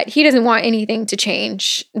that he doesn't want anything to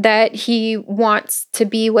change, that he wants to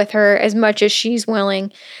be with her as much as she's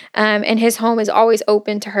willing. And his home is always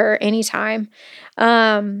open to her anytime.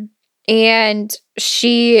 And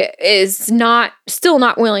she is still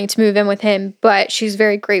not willing to move in with him, but she's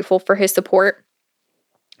very grateful for his support.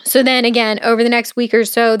 So then again, over the next week or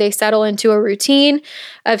so, they settle into a routine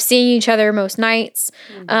of seeing each other most nights.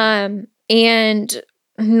 Mm-hmm. And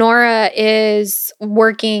Nora is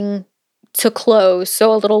working to close,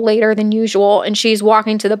 so a little later than usual, and she's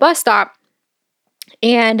walking to the bus stop,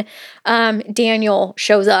 and Daniel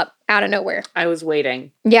shows up out of nowhere. I was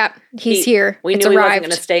waiting. Yep, he's here. We knew he wasn't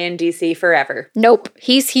going to stay in DC forever. Nope,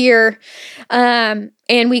 he's here. And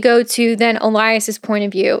we go to then Elias's point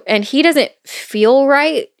of view, and he doesn't feel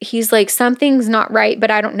right. He's like, something's not right, but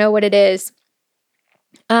I don't know what it is.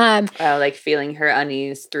 Like feeling her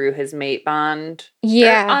unease through his mate bond.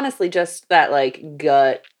 Yeah. Or honestly, just that like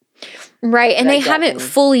gut. Right, and they haven't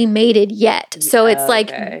fully mated yet, so it's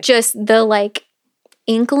like just the like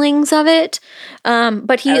inklings of it.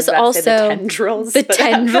 But he's also the tendrils. The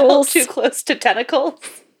tendrils too close to tentacles.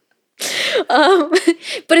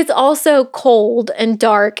 But it's also cold and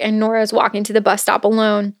dark, and Nora's walking to the bus stop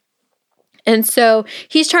alone. And so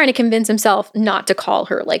he's trying to convince himself not to call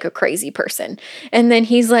her like a crazy person. And then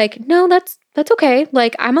he's like, no, that's okay.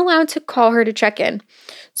 Like, I'm allowed to call her to check in.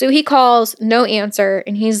 So he calls, no answer.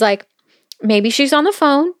 And he's like, maybe she's on the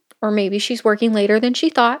phone, or maybe she's working later than she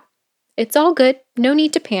thought. It's all good. No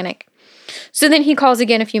need to panic. So then he calls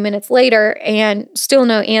again a few minutes later, and still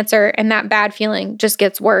no answer. And that bad feeling just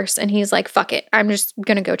gets worse. And he's like, fuck it. I'm just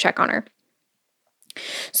going to go check on her.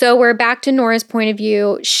 So we're back to Nora's point of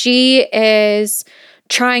view. She is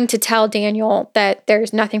trying to tell Daniel that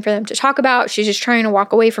there's nothing for them to talk about. She's just trying to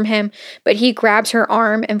walk away from him. But he grabs her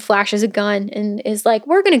arm and flashes a gun and is like,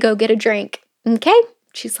 we're going to go get a drink. Okay.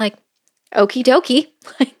 She's like, okie dokie.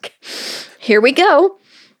 Like, here we go.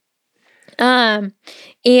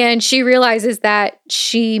 And she realizes that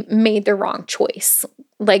she made the wrong choice,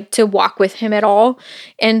 like to walk with him at all.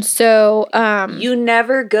 And so, you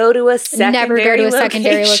never go to a secondary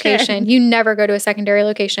location. You never go to a secondary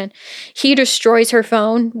location. He destroys her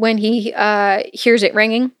phone when he hears it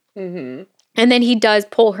ringing. Mm-hmm. And then he does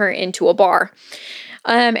pull her into a bar.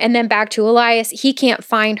 And then back to Elias, he can't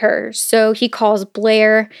find her. So he calls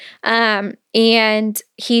Blair, and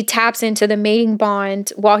he taps into the mating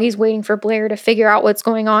bond while he's waiting for Blair to figure out what's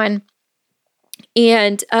going on.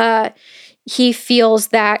 And he feels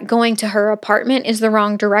that going to her apartment is the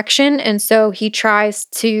wrong direction. And so he tries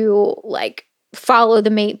to like follow the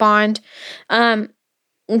mate bond.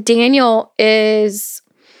 Daniel is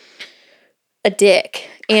a dick,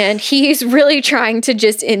 and he's really trying to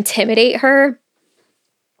just intimidate her.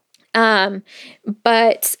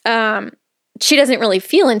 But she doesn't really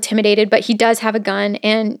feel intimidated, but he does have a gun,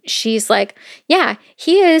 and she's like, yeah,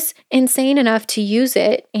 he is insane enough to use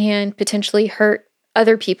it and potentially hurt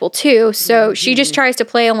other people too. So she just tries to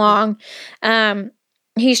play along.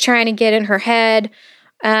 He's trying to get in her head,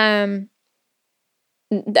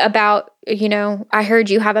 about, I heard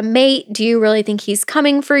you have a mate. Do you really think he's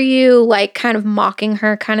coming for you? Like kind of mocking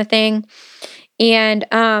her kind of thing. And,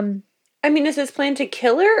 I mean, is his plan to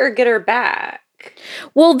kill her or get her back?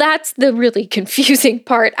 Well, that's the really confusing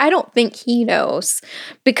part. I don't think he knows,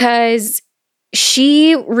 because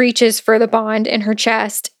she reaches for the bond in her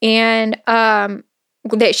chest, and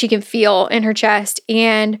that she can feel in her chest.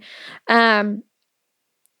 And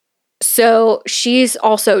so she's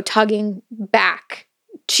also tugging back.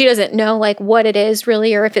 She doesn't know like what it is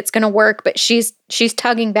really, or if it's going to work, but she's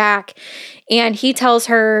tugging back. And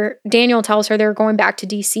Daniel tells her they're going back to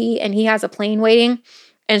DC, and he has a plane waiting,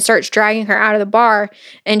 and starts dragging her out of the bar.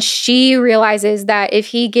 And she realizes that if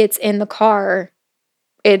he gets in the car,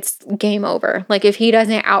 it's game over. Like, if he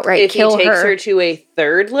doesn't outright kill her. If he takes her to a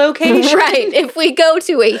third location. Right. If we go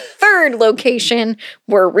to a third location,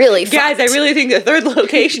 we're really fucked. Guys, I really think the third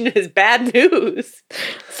location is bad news.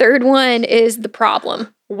 Third one is the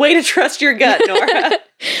problem. Way to trust your gut, Nora.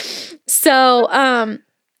 So,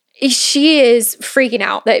 she is freaking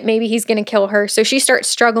out that maybe he's going to kill her. So she starts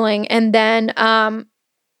struggling, and then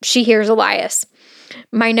she hears Elias.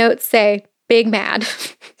 My notes say, big mad.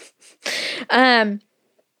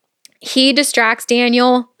 He distracts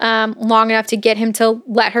Daniel long enough to get him to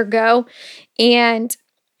let her go. And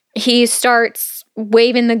he starts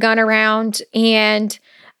waving the gun around, and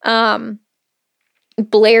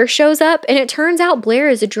Blair shows up. And it turns out Blair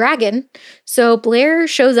is a dragon. So Blair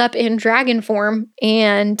shows up in dragon form,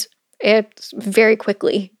 and it very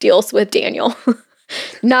quickly deals with Daniel.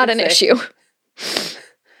 Not an issue.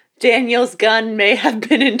 Daniel's gun may have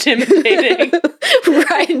been intimidating.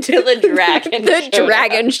 Right. Until the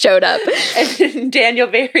dragon showed up. And then Daniel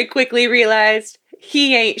very quickly realized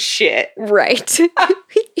he ain't shit. Right.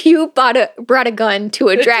 You brought a gun to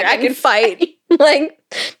a dragon fight. Like,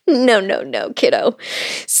 no, kiddo.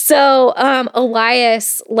 So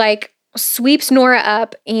Elias, like, sweeps Nora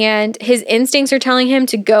up, and his instincts are telling him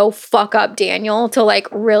to go fuck up Daniel, to, like,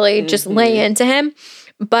 really just lay into him.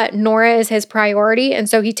 But Nora is his priority, and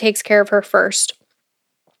so he takes care of her first.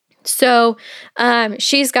 So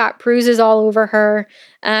she's got bruises all over her,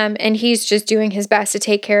 and he's just doing his best to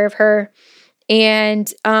take care of her.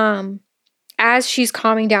 And as she's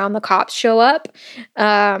calming down, the cops show up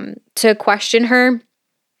to question her.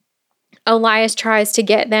 Elias tries to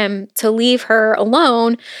get them to leave her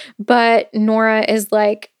alone, but Nora is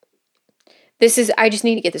like, I just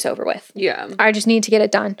need to get this over with. Yeah. I just need to get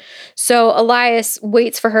it done. So Elias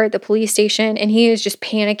waits for her at the police station, and he is just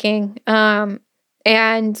panicking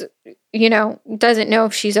and, doesn't know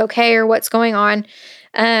if she's okay or what's going on.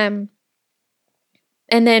 And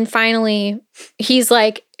then finally,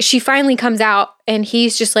 she finally comes out, and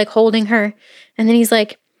he's just like holding her. And then he's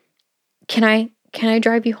like, can I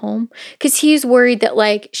drive you home? Because he's worried that,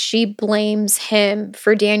 like, she blames him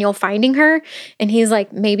for Daniel finding her. And he's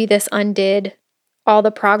like, maybe this undid all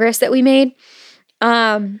the progress that we made.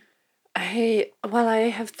 I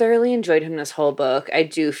have thoroughly enjoyed him this whole book, I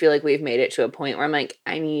do feel like we've made it to a point where I'm like,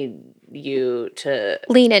 I need you to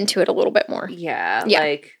lean into it a little bit more. Yeah.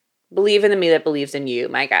 Like, believe in the me that believes in you,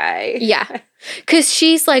 my guy. Yeah. Because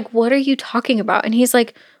she's like, what are you talking about? And he's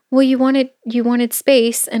like, well, you wanted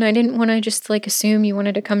space, and I didn't want to just, like, assume you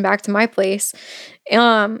wanted to come back to my place.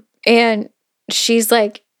 And she's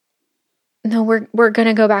like, no, we're going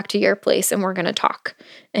to go back to your place, and we're going to talk.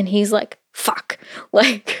 And he's like, fuck.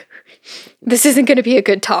 Like, this isn't going to be a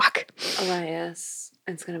good talk. Elias,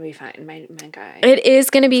 it's going to be fine, my guy. It is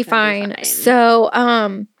going to be fine. So,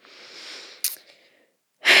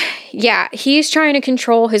 yeah, he's trying to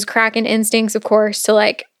control his Kraken instincts, of course, to,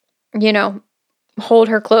 like, hold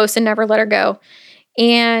her close and never let her go.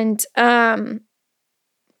 And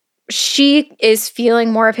she is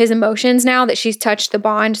feeling more of his emotions now that she's touched the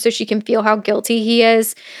bond, so she can feel how guilty he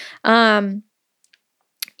is. And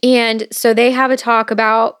so they have a talk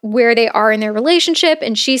about where they are in their relationship,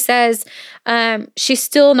 and she says she's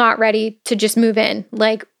still not ready to just move in.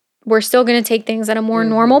 Like, we're still going to take things at a more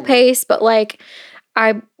normal pace, but, like,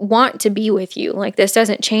 I want to be with you. Like, this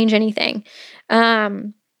doesn't change anything.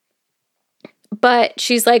 But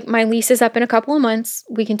she's like, my lease is up in a couple of months.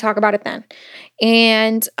 We can talk about it then.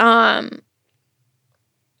 And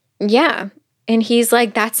yeah. And he's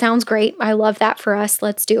like, that sounds great. I love that for us.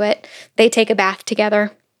 Let's do it. They take a bath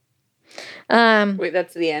together. Wait,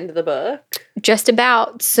 that's the end of the book? Just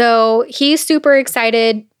about. So he's super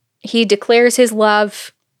excited. He declares his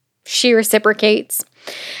love. She reciprocates.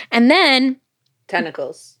 And then...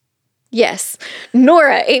 Tentacles. Yes.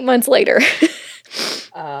 Nora, 8 months later.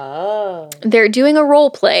 Oh. They're doing a role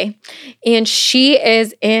play, and she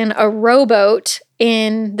is in a rowboat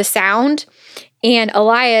in the Sound, and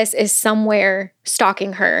Elias is somewhere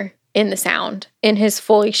stalking her in the Sound in his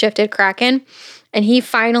fully shifted Kraken. And he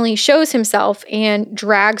finally shows himself and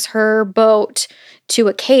drags her boat to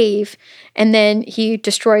a cave, and then he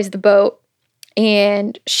destroys the boat.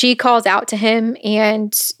 And she calls out to him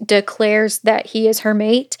and declares that he is her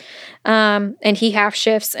mate. And he half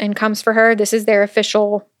shifts and comes for her. This is their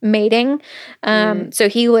official mating. So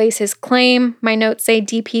he lays his claim. My notes say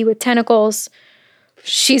DP with tentacles.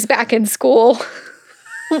 She's back in school.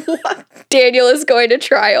 Daniel is going to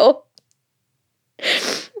trial.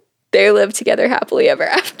 They live together happily ever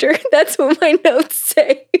after. That's what my notes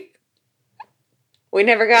say. We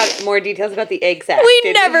never got more details about the egg sac.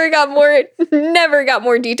 We never got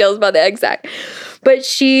more details about the egg sac. But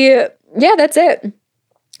that's it.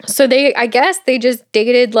 So I guess they just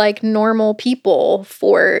dated like normal people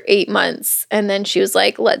for 8 months. And then she was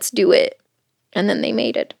like, let's do it. And then they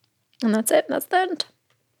mated. And that's it. That's the end.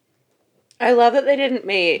 I love that they didn't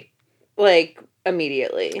mate like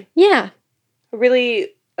immediately. Yeah. I really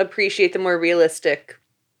appreciate the more realistic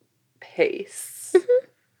pace.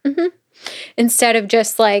 Mm-hmm. Mm-hmm. Instead of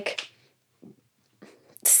just like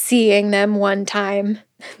seeing them one time.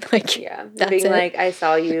 Like, yeah. That's being it. like, I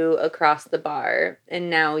saw you across the bar and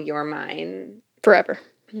now you're mine. Forever.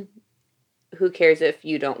 Who cares if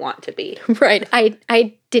you don't want to be? Right.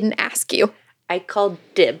 I didn't ask you. I called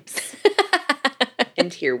dibs.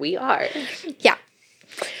 And here we are. Yeah.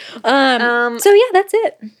 So yeah, that's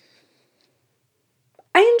it.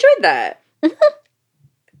 I enjoyed that. Mm-hmm.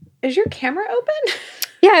 Is your camera open?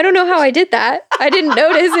 Yeah, I don't know how I did that. I didn't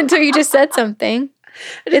notice until you just said something.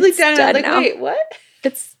 I just looked down and I was like, now. Wait, what?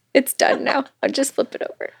 It's done now. I'll just flip it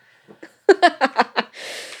over.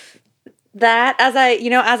 That, as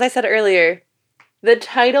I said earlier, the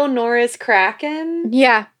title Nora's Kraken.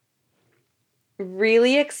 Yeah.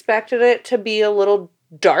 Really expected it to be a little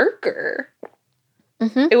darker.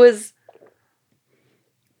 Mm-hmm. It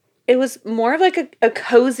was more of like a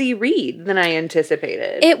cozy read than I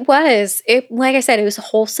anticipated. It was. Like I said, it was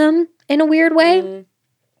wholesome in a weird way.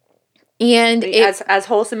 And as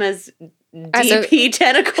wholesome as DP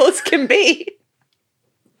tentacles can be.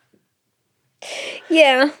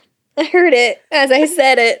 Yeah. I heard it as I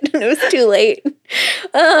said it. It was too late.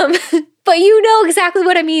 But you know exactly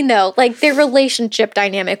what I mean, though. Like, their relationship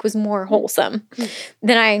dynamic was more wholesome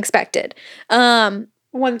than I expected. 1,000%.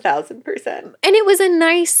 And it was a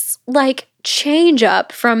nice, like, change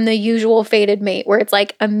up from the usual fated mate where it's,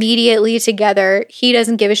 like, immediately together. He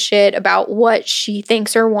doesn't give a shit about what she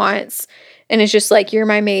thinks or wants. And it's just like, you're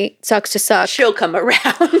my mate, sucks to suck. She'll come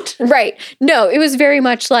around. Right. No, it was very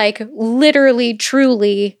much like, literally,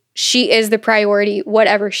 truly, she is the priority,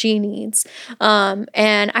 whatever she needs. And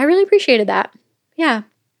I really appreciated that. Yeah.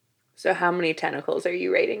 So how many tentacles are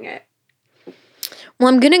you rating it? Well,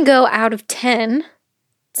 I'm going to go out of 10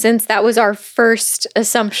 since that was our first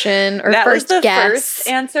assumption or that first was the guess. First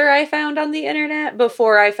answer I found on the internet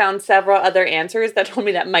before I found several other answers that told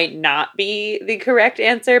me that might not be the correct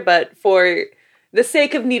answer. But for the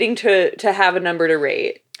sake of needing to have a number to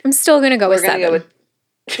rate, I'm still going to go with 7. Go with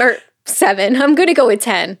or 7. I'm going to go with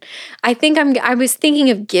 10. I think I was thinking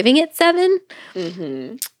of giving it 7.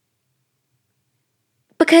 Mm-hmm.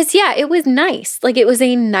 Because, yeah, it was nice. Like, it was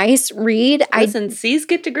a nice read. Listen, C's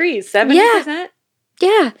get degrees. 70%?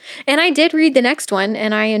 Yeah. And I did read the next one,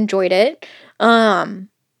 and I enjoyed it.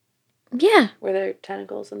 Yeah. Were there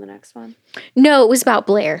tentacles in the next one? No, it was about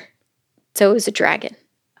Blair. So it was a dragon.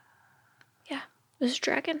 Yeah, it was a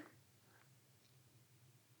dragon.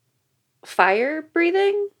 Fire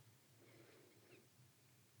breathing?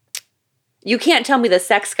 You can't tell me the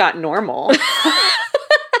sex got normal.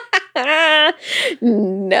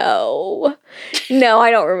 No, I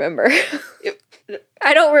don't remember.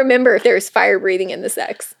 I don't remember if there was fire breathing in the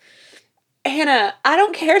sex. Hannah, I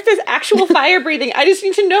don't care if there's actual fire breathing. I just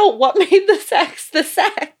need to know what made the sex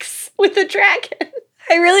with the dragon.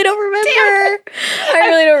 I really don't remember. I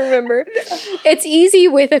really don't remember. It's easy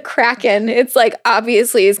with a Kraken. It's like,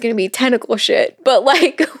 obviously it's going to be tentacle shit. But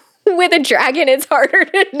like with a dragon, it's harder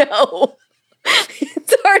to know.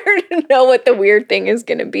 It's harder to know what the weird thing is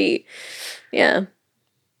going to be. Yeah.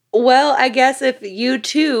 Well, I guess if you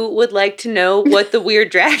too would like to know what the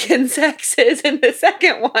weird dragon sex is in the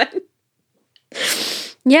second one.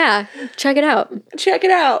 Yeah, check it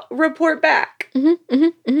out. Report back. Mm-hmm,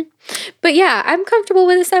 mm-hmm, mm-hmm. But yeah, I'm comfortable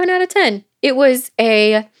with a 7 out of 10. It was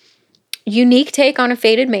a unique take on a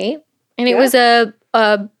fated mate, and it was a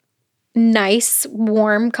nice,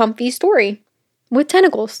 warm, comfy story with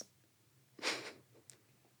tentacles.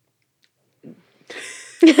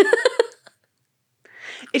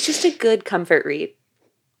 It's just a good comfort read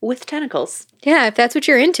with tentacles. Yeah, if that's what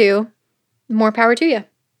you're into, more power to you.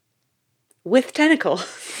 With tentacles.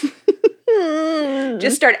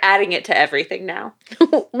 Just start adding it to everything now.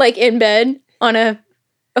 Like in bed on a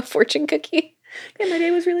fortune cookie. Yeah, my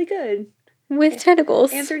day was really good. With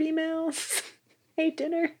tentacles. Answered emails. Ate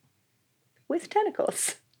dinner. With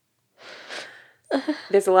tentacles.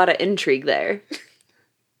 There's a lot of intrigue there.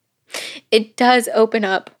 It does open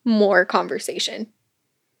up more conversation.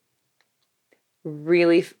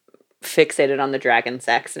 Really fixated on the dragon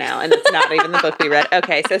sex now, and it's not even the book we read.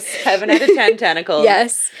 Okay, so 7 out of 10 tentacles.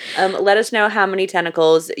 Yes. Let us know how many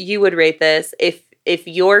tentacles you would rate this. If if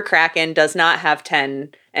your Kraken does not have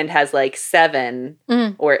 10 and has like 7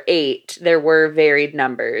 or 8, there were varied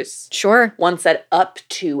numbers. Sure. One said up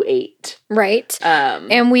to 8. Right.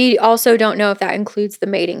 And we also don't know if that includes the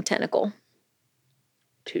mating tentacle.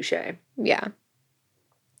 Touche. Yeah.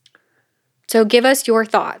 So give us your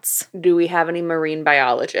thoughts. Do we have any marine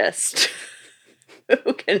biologists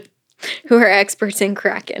who are experts in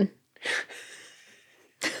Kraken?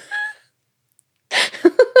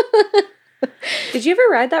 Did you ever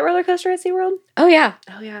ride that roller coaster at SeaWorld? Oh, yeah.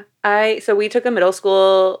 Oh, yeah. So we took a middle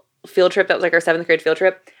school field trip. That was like our 7th grade field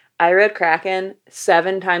trip. I rode Kraken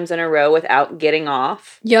 7 times in a row without getting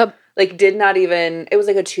off. Yep. Like, did not even, it was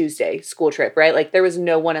like a Tuesday school trip, right? Like, there was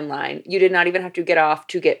no one in line. You did not even have to get off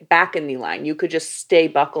to get back in the line. You could just stay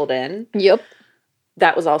buckled in. Yep.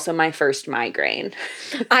 That was also my first migraine.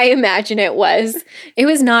 I imagine it was. It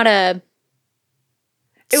was not a...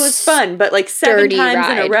 It was fun, but like 7 times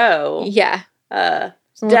ride. In a row. Yeah.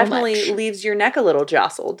 Definitely leaves your neck a little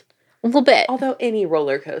jostled. A little bit. Although any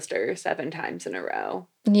roller coaster 7 times in a row.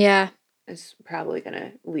 Yeah. Is probably going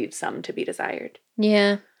to leave some to be desired.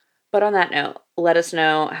 Yeah. But on that note, let us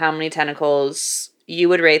know how many tentacles you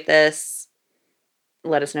would rate this.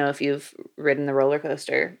 Let us know if you've ridden the roller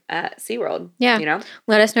coaster at SeaWorld. Yeah. You know?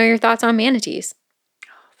 Let us know your thoughts on manatees.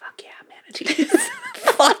 Oh, fuck yeah, manatees.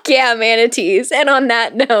 Fuck yeah, manatees. And on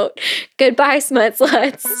that note, goodbye, smut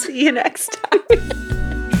sluts. See you next time.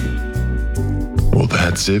 Well,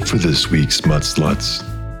 that's it for this week's Smut Sluts.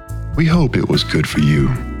 We hope it was good for you,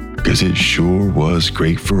 because it sure was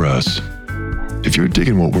great for us. If you're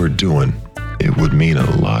digging what we're doing, it would mean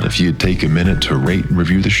a lot if you'd take a minute to rate and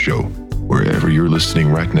review the show wherever you're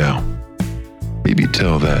listening right now. Maybe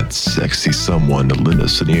tell that sexy someone to lend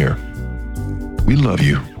us an ear. We love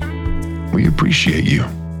you. We appreciate you.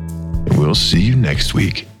 And we'll see you next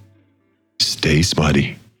week. Stay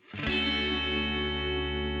smutty.